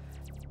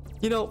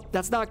 you know,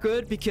 that's not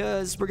good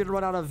because we're going to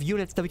run out of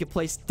units that we can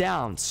place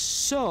down.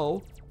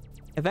 So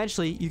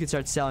eventually, you can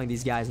start selling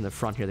these guys in the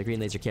front here, the green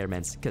laser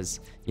cameramans, because,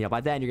 you know,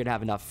 by then you're going to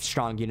have enough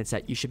strong units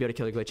that you should be able to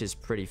kill the glitches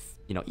pretty,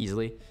 you know,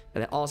 easily.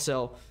 And then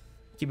also,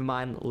 keep in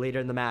mind, later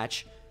in the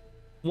match,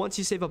 once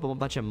you save up a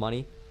bunch of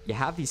money, you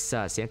have these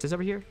Santas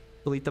over here.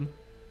 Delete them.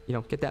 You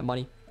know, get that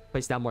money.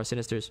 Place down more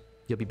Sinisters.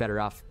 You'll be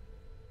better off.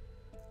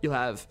 You'll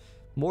have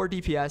more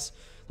DPS.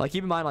 Like,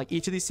 keep in mind, like,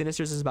 each of these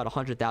Sinisters is about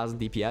 100,000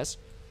 DPS.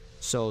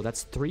 So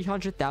that's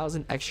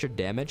 300,000 extra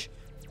damage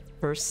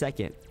per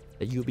second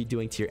that you'll be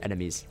doing to your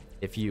enemies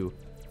if you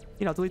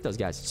know, delete those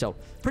guys. So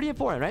pretty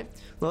important, right?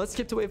 Well, let's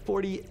skip to wave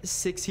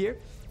 46 here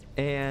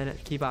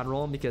and keep on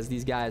rolling, because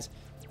these guys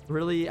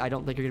really, I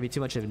don't think are going to be too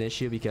much of an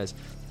issue, because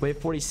wave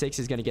 46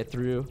 is going to get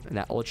through, and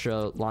that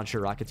ultra launcher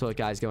rocket toilet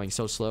guy is going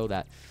so slow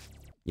that,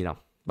 you know,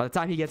 by the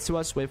time he gets to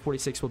us, wave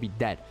 46 will be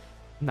dead.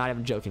 Not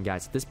even joking,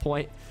 guys. At this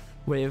point,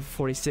 wave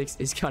 46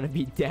 is going to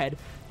be dead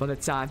by the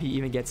time he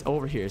even gets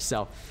over here.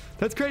 So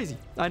that's crazy,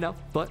 I know,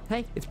 but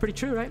hey, it's pretty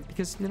true, right?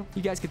 Because, you know,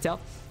 you guys could tell.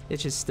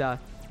 It's just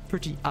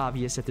pretty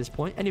obvious at this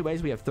point.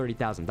 Anyways, we have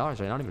 $30,000 right?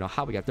 I don't even know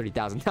how we got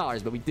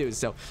 $30,000, but we do.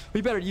 So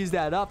we better use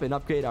that up and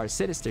upgrade our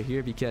Sinister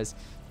here, because,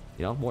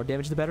 you know, more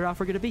damage the better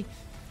off we're going to be.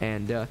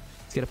 And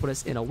it's going to put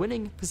us in a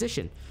winning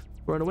position.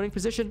 We're in a winning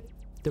position,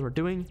 then we're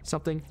doing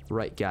something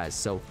right, guys.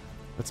 So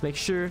let's make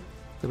sure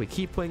that we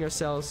keep putting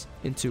ourselves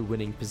into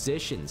winning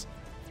positions.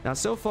 Now,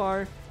 so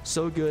far,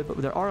 so good, but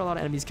there are a lot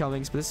of enemies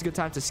coming, so this is a good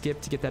time to skip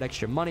to get that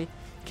extra money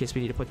in case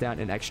we need to put down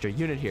an extra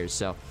unit here.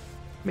 So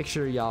make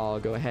sure y'all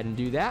go ahead and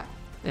do that.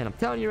 And I'm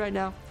telling you right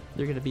now,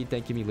 you're going to be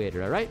thanking me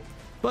later, all right?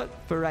 But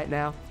for right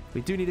now,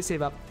 we do need to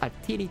save up a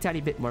teeny tiny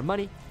bit more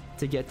money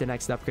to get the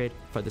next upgrade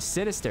for the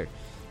Sinister,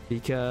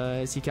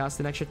 because he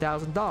costs an extra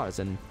 $1,000.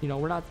 And, you know,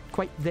 we're not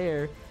quite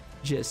there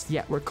just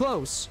yet. We're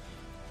close,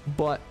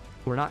 but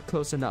we're not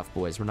close enough,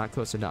 boys. We're not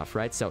close enough,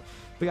 right? So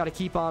we got to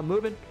keep on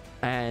moving,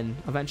 and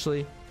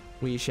eventually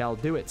we shall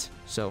do it.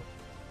 So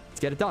let's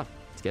get it done.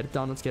 Let's get it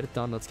done. Let's get it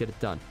done. Let's get it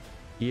done.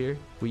 Here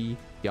we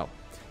go.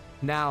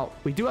 Now,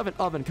 we do have an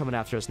oven coming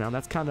after us now, and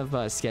that's kind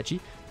of sketchy,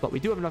 but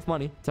we do have enough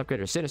money to upgrade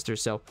our sinister,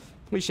 so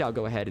we shall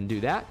go ahead and do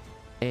that,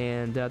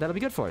 and that'll be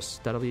good for us.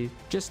 That'll be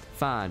just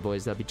fine,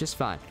 boys. That'll be just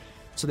fine.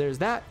 So there's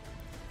that,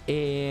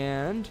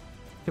 and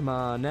come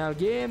on now,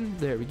 game.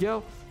 There we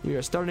go. We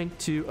are starting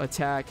to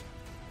attack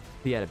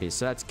the enemies,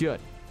 so that's good.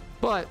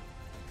 But,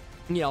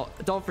 you know,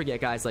 don't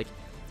forget, guys, like,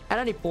 at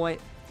any point,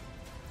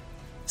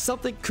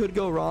 something could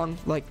go wrong.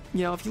 Like,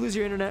 you know, if you lose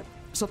your internet,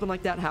 something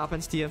like that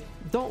happens to you,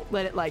 don't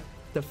let it, like,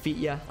 defeat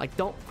you. Like,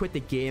 don't quit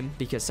the game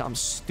because something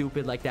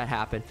stupid like that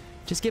happened.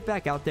 Just get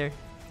back out there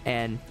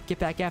and get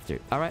back after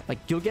it. All right, like,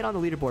 you'll get on the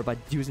leaderboard by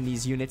using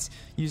these units,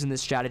 using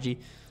this strategy.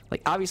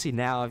 Like, obviously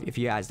now, if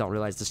you guys don't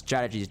realize, the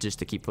strategy is just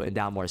to keep putting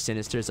down more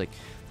sinisters. Like,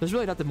 there's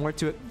really nothing more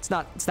to it. It's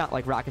not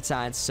like rocket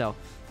science, so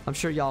I'm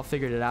sure y'all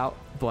figured it out.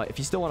 But if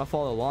you still want to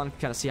follow along,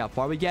 kind of see how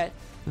far we get,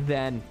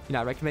 then, you know,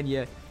 I recommend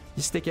you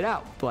stick it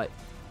out. But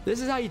this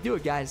is how you do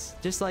it, guys,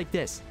 just like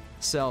this.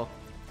 So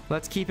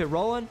let's keep it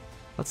rolling.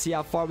 Let's see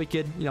how far we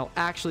could, you know,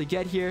 actually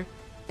get here.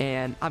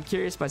 And I'm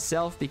curious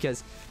myself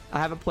because I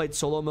haven't played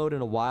solo mode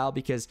in a while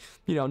because,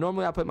 you know,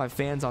 normally I put my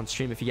fans on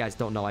stream. If you guys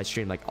don't know, I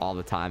stream like all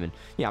the time. And,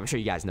 yeah, I'm sure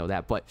you guys know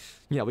that. But,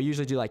 you know, we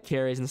usually do like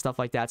carries and stuff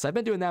like that. So I've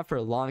been doing that for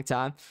a long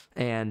time.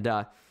 And,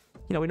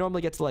 you know, we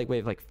normally get to like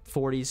wave like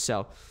 40s.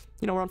 So,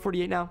 you know, we're on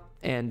 48 now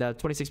and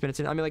 26 minutes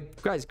in. I mean,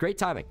 like, guys, great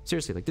timing.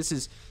 Seriously, like, this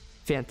is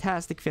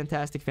fantastic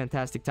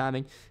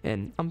timing.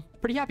 And I'm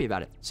pretty happy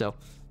about it. So,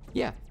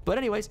 yeah, but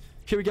anyways,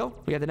 here we go.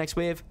 We got the next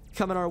wave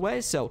coming our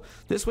way. So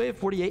this wave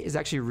 48 is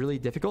actually really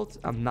difficult.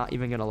 I'm not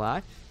even gonna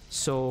lie.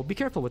 So be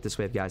careful with this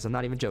wave, guys. I'm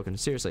not even joking.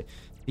 Seriously,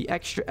 be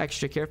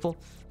extra careful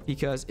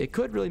because it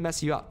could really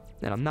mess you up.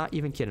 And I'm not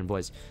even kidding,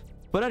 boys.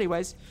 But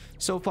anyways,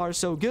 so far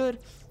so good.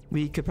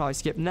 We could probably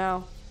skip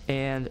now,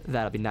 and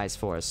that'll be nice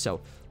for us. So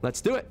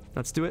let's do it.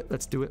 Let's do it.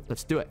 Let's do it.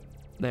 Let's do it.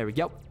 There we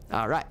go.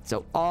 All right.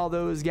 So all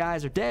those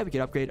guys are dead. We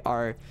can upgrade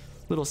our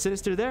little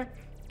sinister there,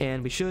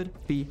 and we should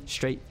be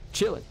straight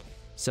chilling.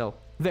 So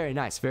very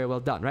nice, very well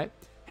done, right?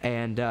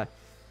 And I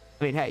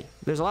mean, hey,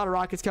 there's a lot of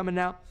rockets coming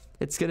now.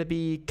 It's gonna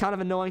be kind of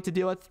annoying to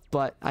deal with,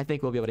 but I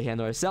think we'll be able to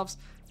handle ourselves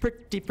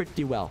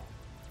pretty well.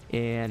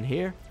 And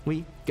here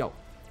we go.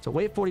 So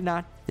wave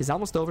 49 is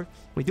almost over.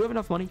 We do have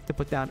enough money to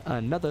put down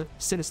another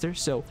sinister,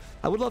 so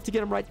I would love to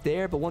get him right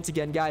there. But once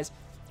again, guys,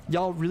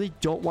 y'all really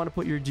don't want to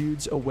put your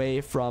dudes away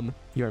from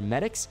your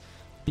medics,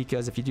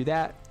 because if you do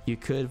that, you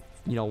could,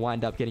 you know,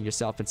 wind up getting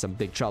yourself in some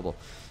big trouble.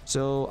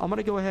 So I'm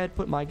gonna go ahead,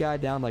 put my guy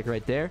down like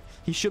right there.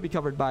 He should be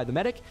covered by the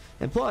medic.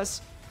 And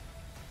plus,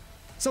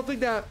 something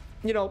that,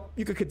 you know,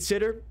 you could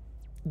consider,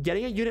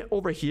 getting a unit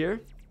over here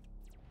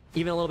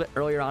even a little bit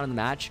earlier on in the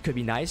match could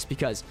be nice,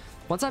 because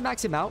once I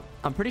max him out,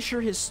 I'm pretty sure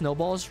his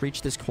snowballs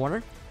reach this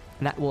corner,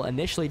 and that will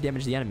initially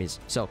damage the enemies.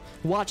 So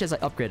watch as I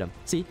upgrade him.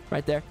 See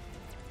right there,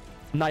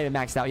 I'm not even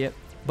maxed out yet,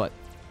 but,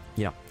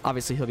 you know,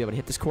 obviously he'll be able to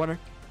hit this corner,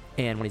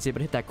 and when he's able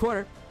to hit that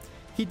corner,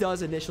 he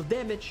does initial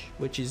damage,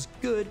 which is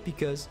good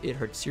because it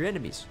hurts your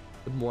enemies.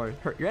 The more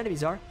hurt your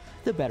enemies are,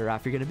 the better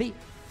off you're going to be.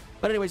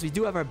 But anyways, we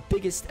do have our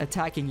biggest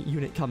attacking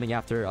unit coming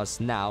after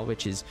us now,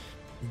 which is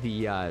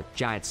the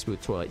giant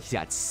smooth toilet. He's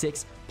got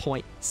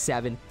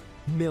 6.7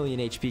 million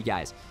HP,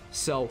 guys.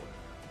 So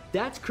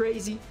that's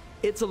crazy.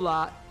 It's a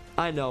lot,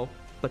 I know.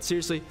 But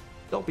seriously,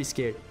 don't be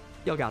scared.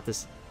 Y'all got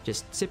this.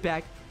 Just sit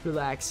back,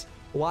 relax,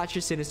 watch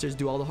your sinisters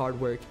do all the hard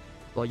work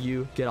while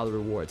you get all the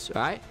rewards.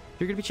 All right?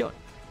 You're going to be chilling.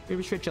 You're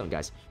gonna be straight chilling,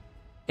 guys.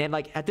 And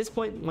like at this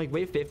point, like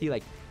wave 50,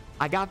 like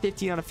I got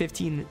 15 out of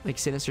 15 like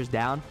sinisters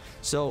down.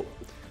 So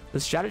the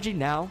strategy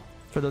now,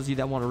 for those of you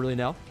that want to really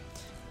know,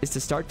 is to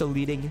start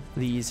deleting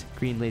these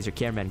green laser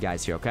cameraman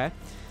guys here. Okay,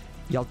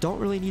 y'all don't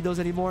really need those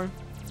anymore.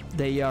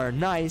 They are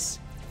nice,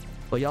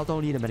 but y'all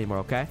don't need them anymore.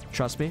 Okay,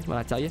 trust me when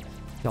I tell you,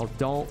 y'all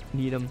don't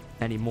need them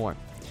anymore.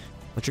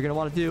 What you're gonna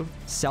want to do,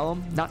 sell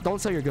him. Don't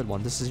sell your good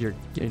one. This is your,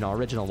 you know,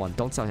 original one.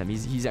 Don't sell him.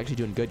 He's actually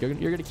doing good.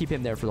 You're gonna keep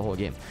him there for the whole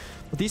game.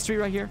 But these three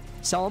right here,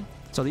 sell them.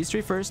 So these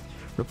three first,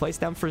 replace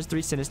them for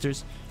 3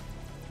 sinisters.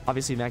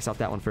 Obviously max out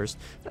that one first,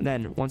 and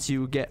then once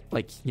you get,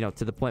 like, you know,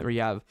 to the point where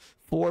you have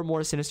 4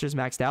 more sinisters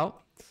maxed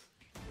out,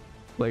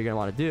 what you're gonna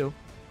want to do,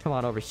 come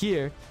on over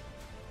here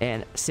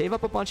and save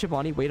up a bunch of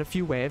money, wait a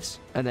few waves,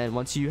 and then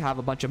once you have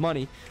a bunch of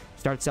money,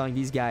 start selling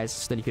these guys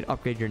so then you can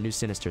upgrade your new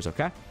sinisters.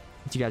 Okay,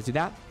 once you guys do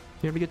that,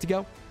 you're gonna be good to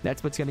go.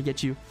 That's what's gonna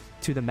get you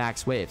to the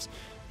max waves.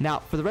 Now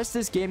for the rest of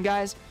this game,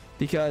 guys,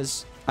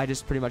 because I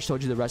just pretty much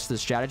told you the rest of the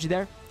strategy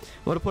there,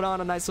 I'm gonna put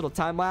on a nice little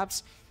time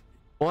lapse.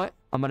 What?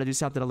 I'm gonna do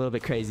something a little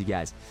bit crazy,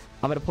 guys.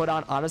 I'm gonna put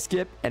on auto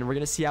skip, and we're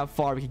gonna see how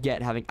far we can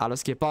get having auto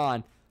skip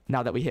on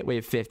now that we hit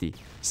wave 50.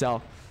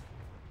 So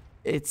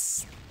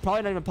it's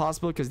probably not even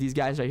possible because these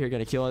guys right here are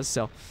gonna kill us.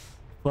 So,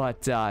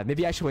 but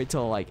maybe I should wait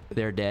till like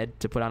they're dead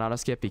to put on auto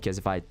skip, because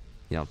if I,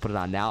 you know, put it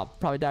on now, I'll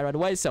probably die right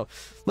away. So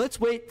let's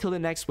wait till the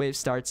next wave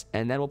starts,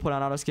 and then we'll put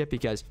on auto skip,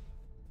 because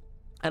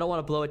I don't want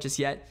to blow it just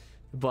yet.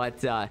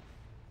 But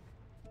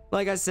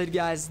Like I said,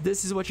 guys,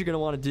 this is what you're going to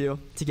want to do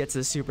to get to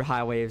the super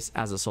high waves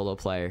as a solo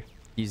player.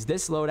 Use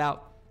this loadout.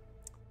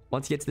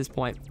 Once you get to this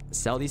point,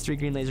 sell these 3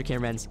 green laser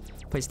cameramans,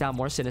 place down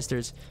more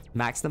sinisters,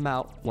 max them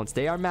out. Once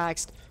they are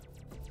maxed,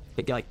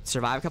 like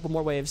survive a couple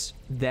more waves.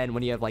 Then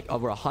when you have like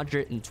over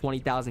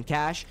 120,000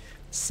 cash,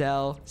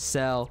 sell.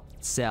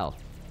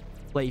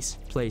 Place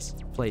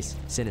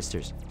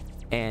sinisters.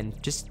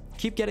 And just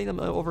keep getting them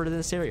over to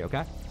this area,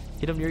 okay?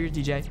 Get them near your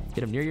DJ,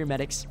 get them near your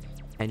medics,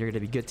 and you're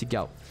going to be good to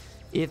go.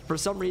 If for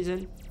some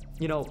reason,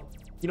 you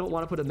don't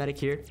want to put a medic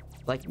here,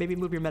 like maybe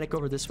move your medic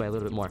over this way a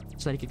little bit more,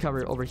 so then you can cover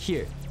it over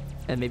here.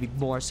 And maybe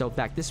more so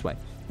back this way,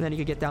 and then you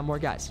can get down more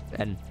guys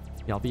and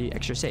be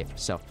extra safe.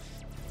 So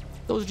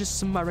those are just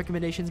some of my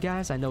recommendations,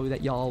 guys. I know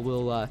that y'all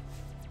will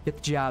get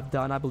the job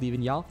done. I believe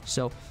in y'all,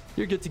 so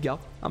you're good to go.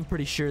 I'm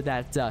pretty sure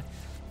that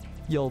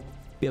you'll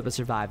be able to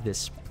survive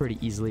this pretty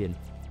easily and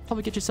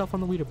probably get yourself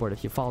on the leaderboard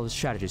if you follow this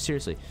strategy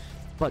seriously.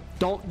 But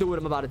don't do what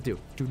I'm about to do.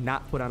 Do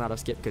not put on auto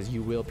skip, because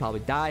you will probably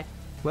die.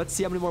 Let's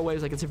see how many more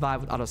waves I can survive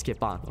with auto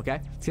skip on.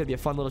 Okay, it's gonna be a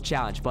fun little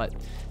challenge. But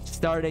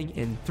starting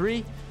in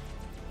 3,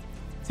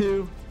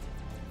 2,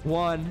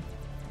 1.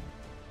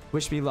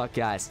 Wish me luck,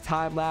 guys.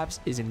 Time lapse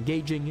is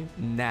engaging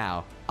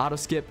now. Auto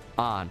skip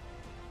on.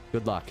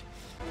 Good luck.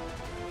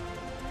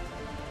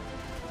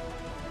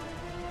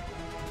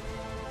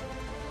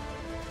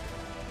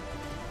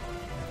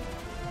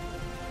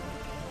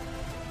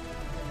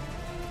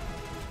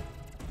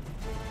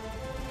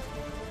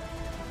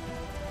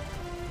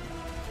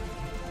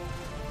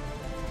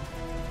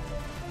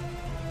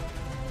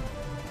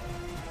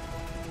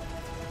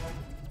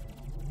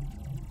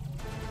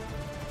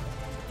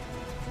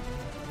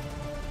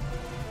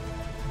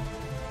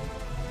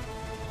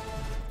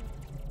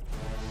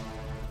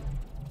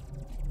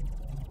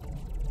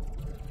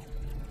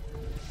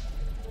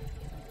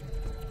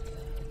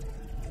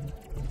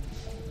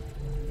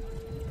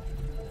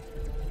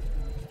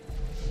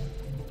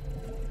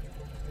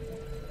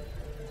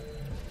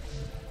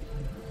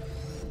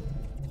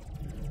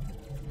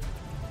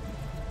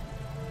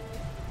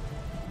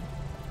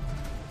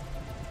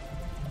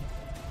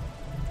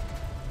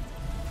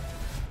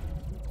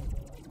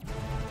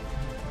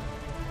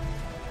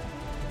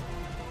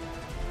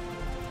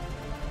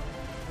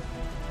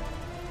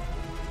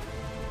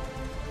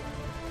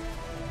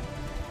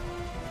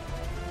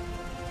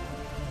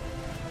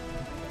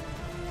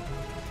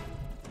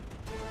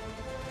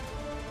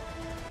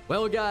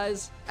 Well,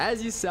 guys,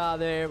 as you saw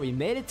there, we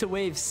made it to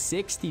wave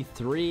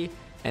 63,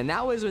 and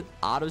that was with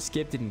auto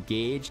skipped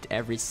engaged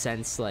ever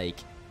since like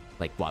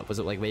what was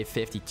it, like wave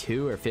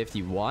 52 or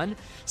 51?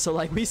 So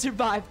like we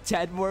survived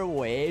 10 more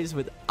waves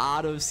with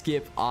auto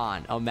skip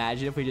on.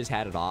 Imagine if we just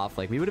had it off.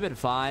 Like we would have been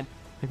fine.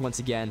 Like once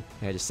again,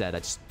 like I just said, I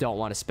just don't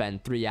want to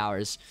spend 3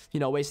 hours,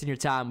 wasting your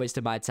time,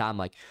 wasting my time.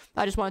 Like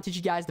I just want to teach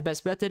you guys the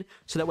best method,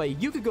 so that way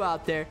you could go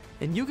out there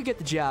and you could get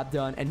the job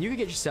done and you could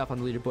get yourself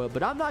on the leaderboard.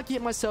 But I'm not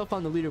getting myself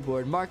on the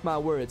leaderboard, mark my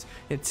words,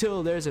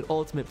 until there's an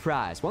ultimate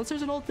prize. Once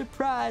there's an ultimate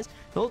prize,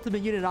 the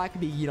ultimate unit I could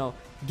be,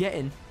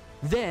 getting,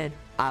 then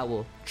I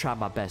will try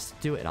my best to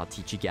do it. And I'll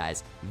teach you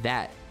guys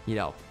that,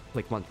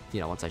 like once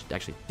I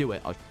actually do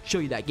it, I'll show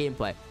you that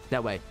gameplay.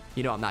 That way,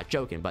 I'm not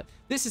joking. But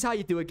this is how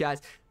you do it,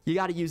 guys. You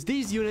got to use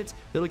these units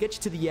that'll get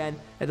you to the end.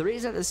 And the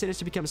reason that the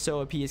Sinister becomes so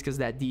OP is because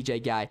of that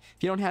DJ guy. If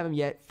you don't have him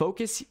yet,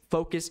 focus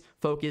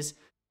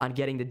on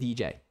getting the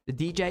DJ. The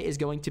DJ is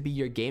going to be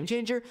your game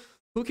changer.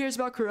 Who cares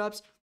about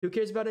corrupts? Who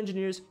cares about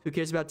engineers? Who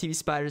cares about TV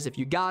spiders? If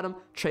you got him,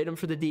 trade him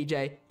for the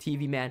DJ,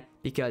 TV man,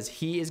 because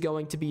he is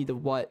going to be the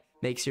what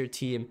makes your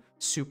team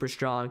super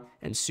strong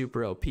and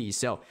super OP.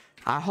 So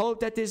I hope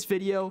that this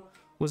video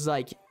was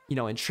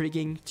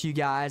intriguing to you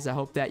guys. I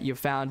hope that you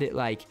found it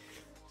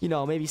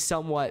maybe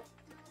somewhat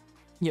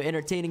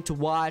entertaining to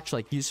watch,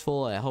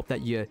 useful. I hope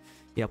that you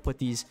put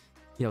these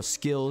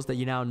skills that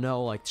you now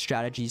know, like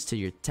strategies, to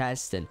your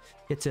test and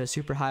get to a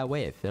super high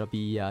wave. It'll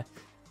be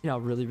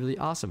really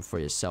awesome for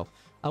you. So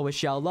I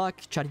wish y'all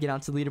luck. Try to get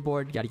onto the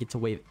leaderboard. Got to get to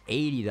wave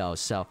 80 though.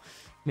 So I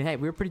mean, hey,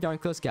 we were pretty darn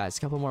close, guys.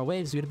 A couple more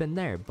waves, we'd have been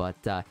there. But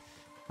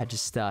I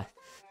just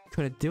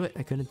couldn't do it.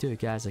 I couldn't do it,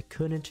 guys. I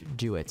couldn't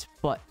do it.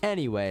 But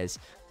anyways,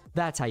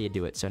 that's how you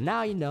do it. So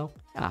now you know.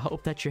 I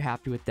hope that you're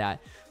happy with that.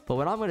 But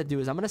what I'm going to do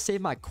is I'm going to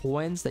save my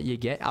coins that you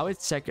get. I would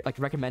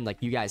recommend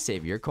you guys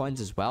save your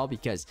coins as well,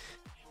 because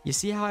you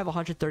see how I have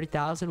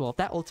 130,000? Well, if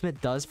that ultimate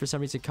does for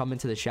some reason come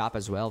into the shop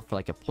as well for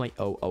a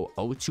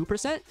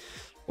 0.0002%,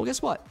 well,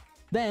 guess what?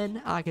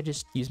 Then I could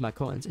just use my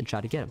coins and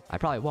try to get them. I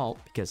probably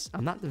won't, because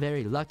I'm not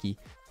very lucky.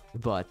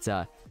 But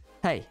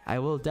hey, I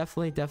will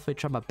definitely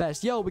try my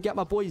best. Yo, we got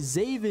my boy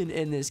Zaven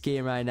in this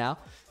game right now.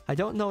 I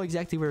don't know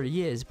exactly where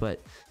he is,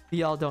 but if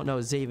y'all don't know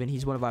Zaven,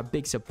 he's one of our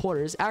big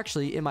supporters.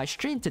 Actually, in my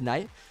stream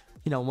tonight,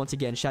 once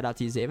again, shout out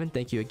to you, Zaven.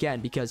 Thank you again,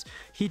 because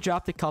he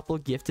dropped a couple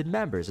gifted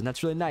members. And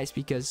that's really nice,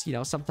 because,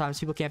 sometimes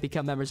people can't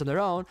become members on their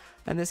own.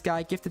 And this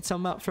guy gifted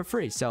some out for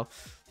free. So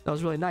that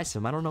was really nice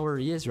of him. I don't know where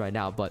he is right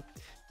now, but...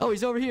 Oh,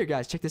 he's over here,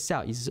 guys. Check this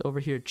out. He's over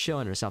here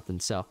chilling or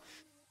something. So,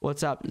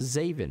 what's up,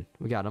 Zaven?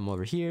 We got him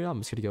over here. I'm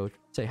just going to go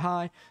say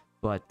hi.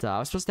 But I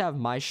was supposed to have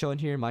my show in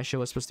here. My show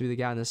was supposed to be the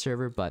guy on the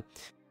server, but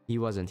he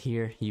wasn't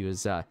here. He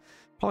was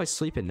probably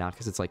sleeping now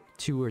because it's like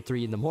 2 or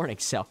 3 in the morning.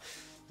 So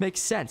makes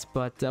sense.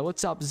 But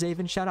what's up,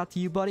 Zaven? Shout out to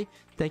you, buddy.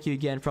 Thank you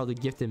again for all the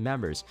gifted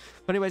members.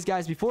 But anyways,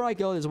 guys, before I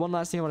go, there's one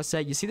last thing I want to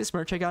say. You see this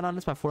merch I got on?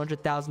 It's my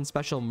 400,000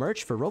 special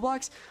merch for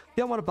Roblox. If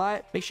y'all want to buy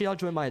it, make sure y'all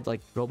join my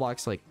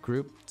Roblox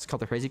group. It's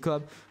called the Crazy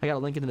Club. I got a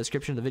link in the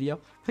description of the video.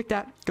 Click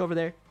that. Go over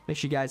there. Make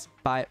sure you guys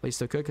buy it while you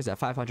still could, because at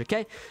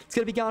 500k, it's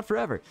going to be gone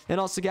forever. And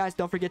also, guys,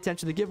 don't forget to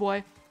enter the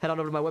giveaway. Head on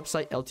over to my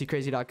website,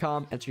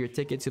 LTkrazy.com. Enter your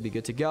tickets. You'll be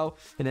good to go.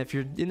 And if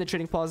you're in the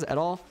trading plaza at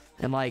all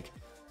and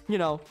you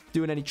know,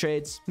 doing any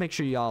trades, make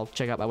sure y'all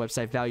check out my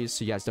website values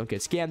so you guys don't get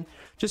scammed.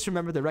 Just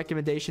remember the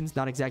recommendations,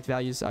 not exact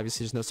values.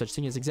 Obviously, there's no such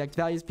thing as exact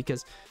values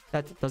because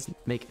that doesn't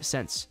make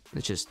sense.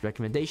 It's just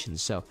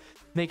recommendations. So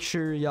make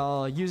sure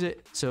y'all use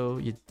it so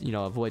you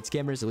know, avoid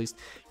scammers. At least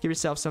give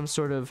yourself some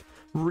sort of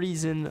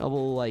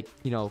reasonable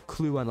you know,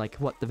 clue on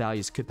what the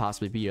values could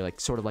possibly be, or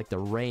sort of the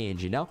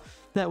range, you know.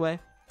 That way,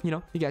 you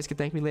know, you guys can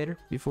thank me later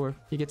before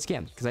you get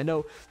scammed. Because I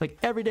know,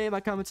 every day in my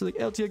comments are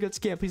LT, I got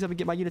scammed. Please help me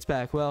get my units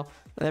back. Well,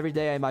 every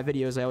day in my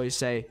videos, I always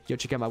say, yo,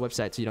 check out my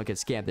website so you don't get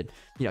scammed. And,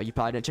 you know, you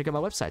probably didn't check out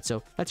my website.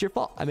 So that's your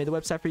fault. I made the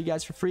website for you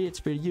guys for free. It's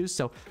free to use.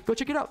 So go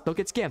check it out. Don't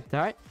get scammed. All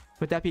right?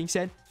 With that being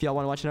said, if y'all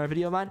want to watch another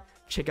video of mine,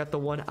 check out the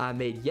one I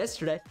made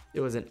yesterday. It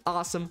was an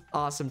awesome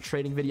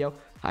trading video.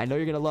 I know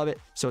you're going to love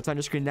it. So it's on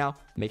your screen now.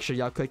 Make sure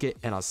y'all click it,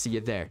 and I'll see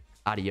you there.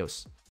 Adios.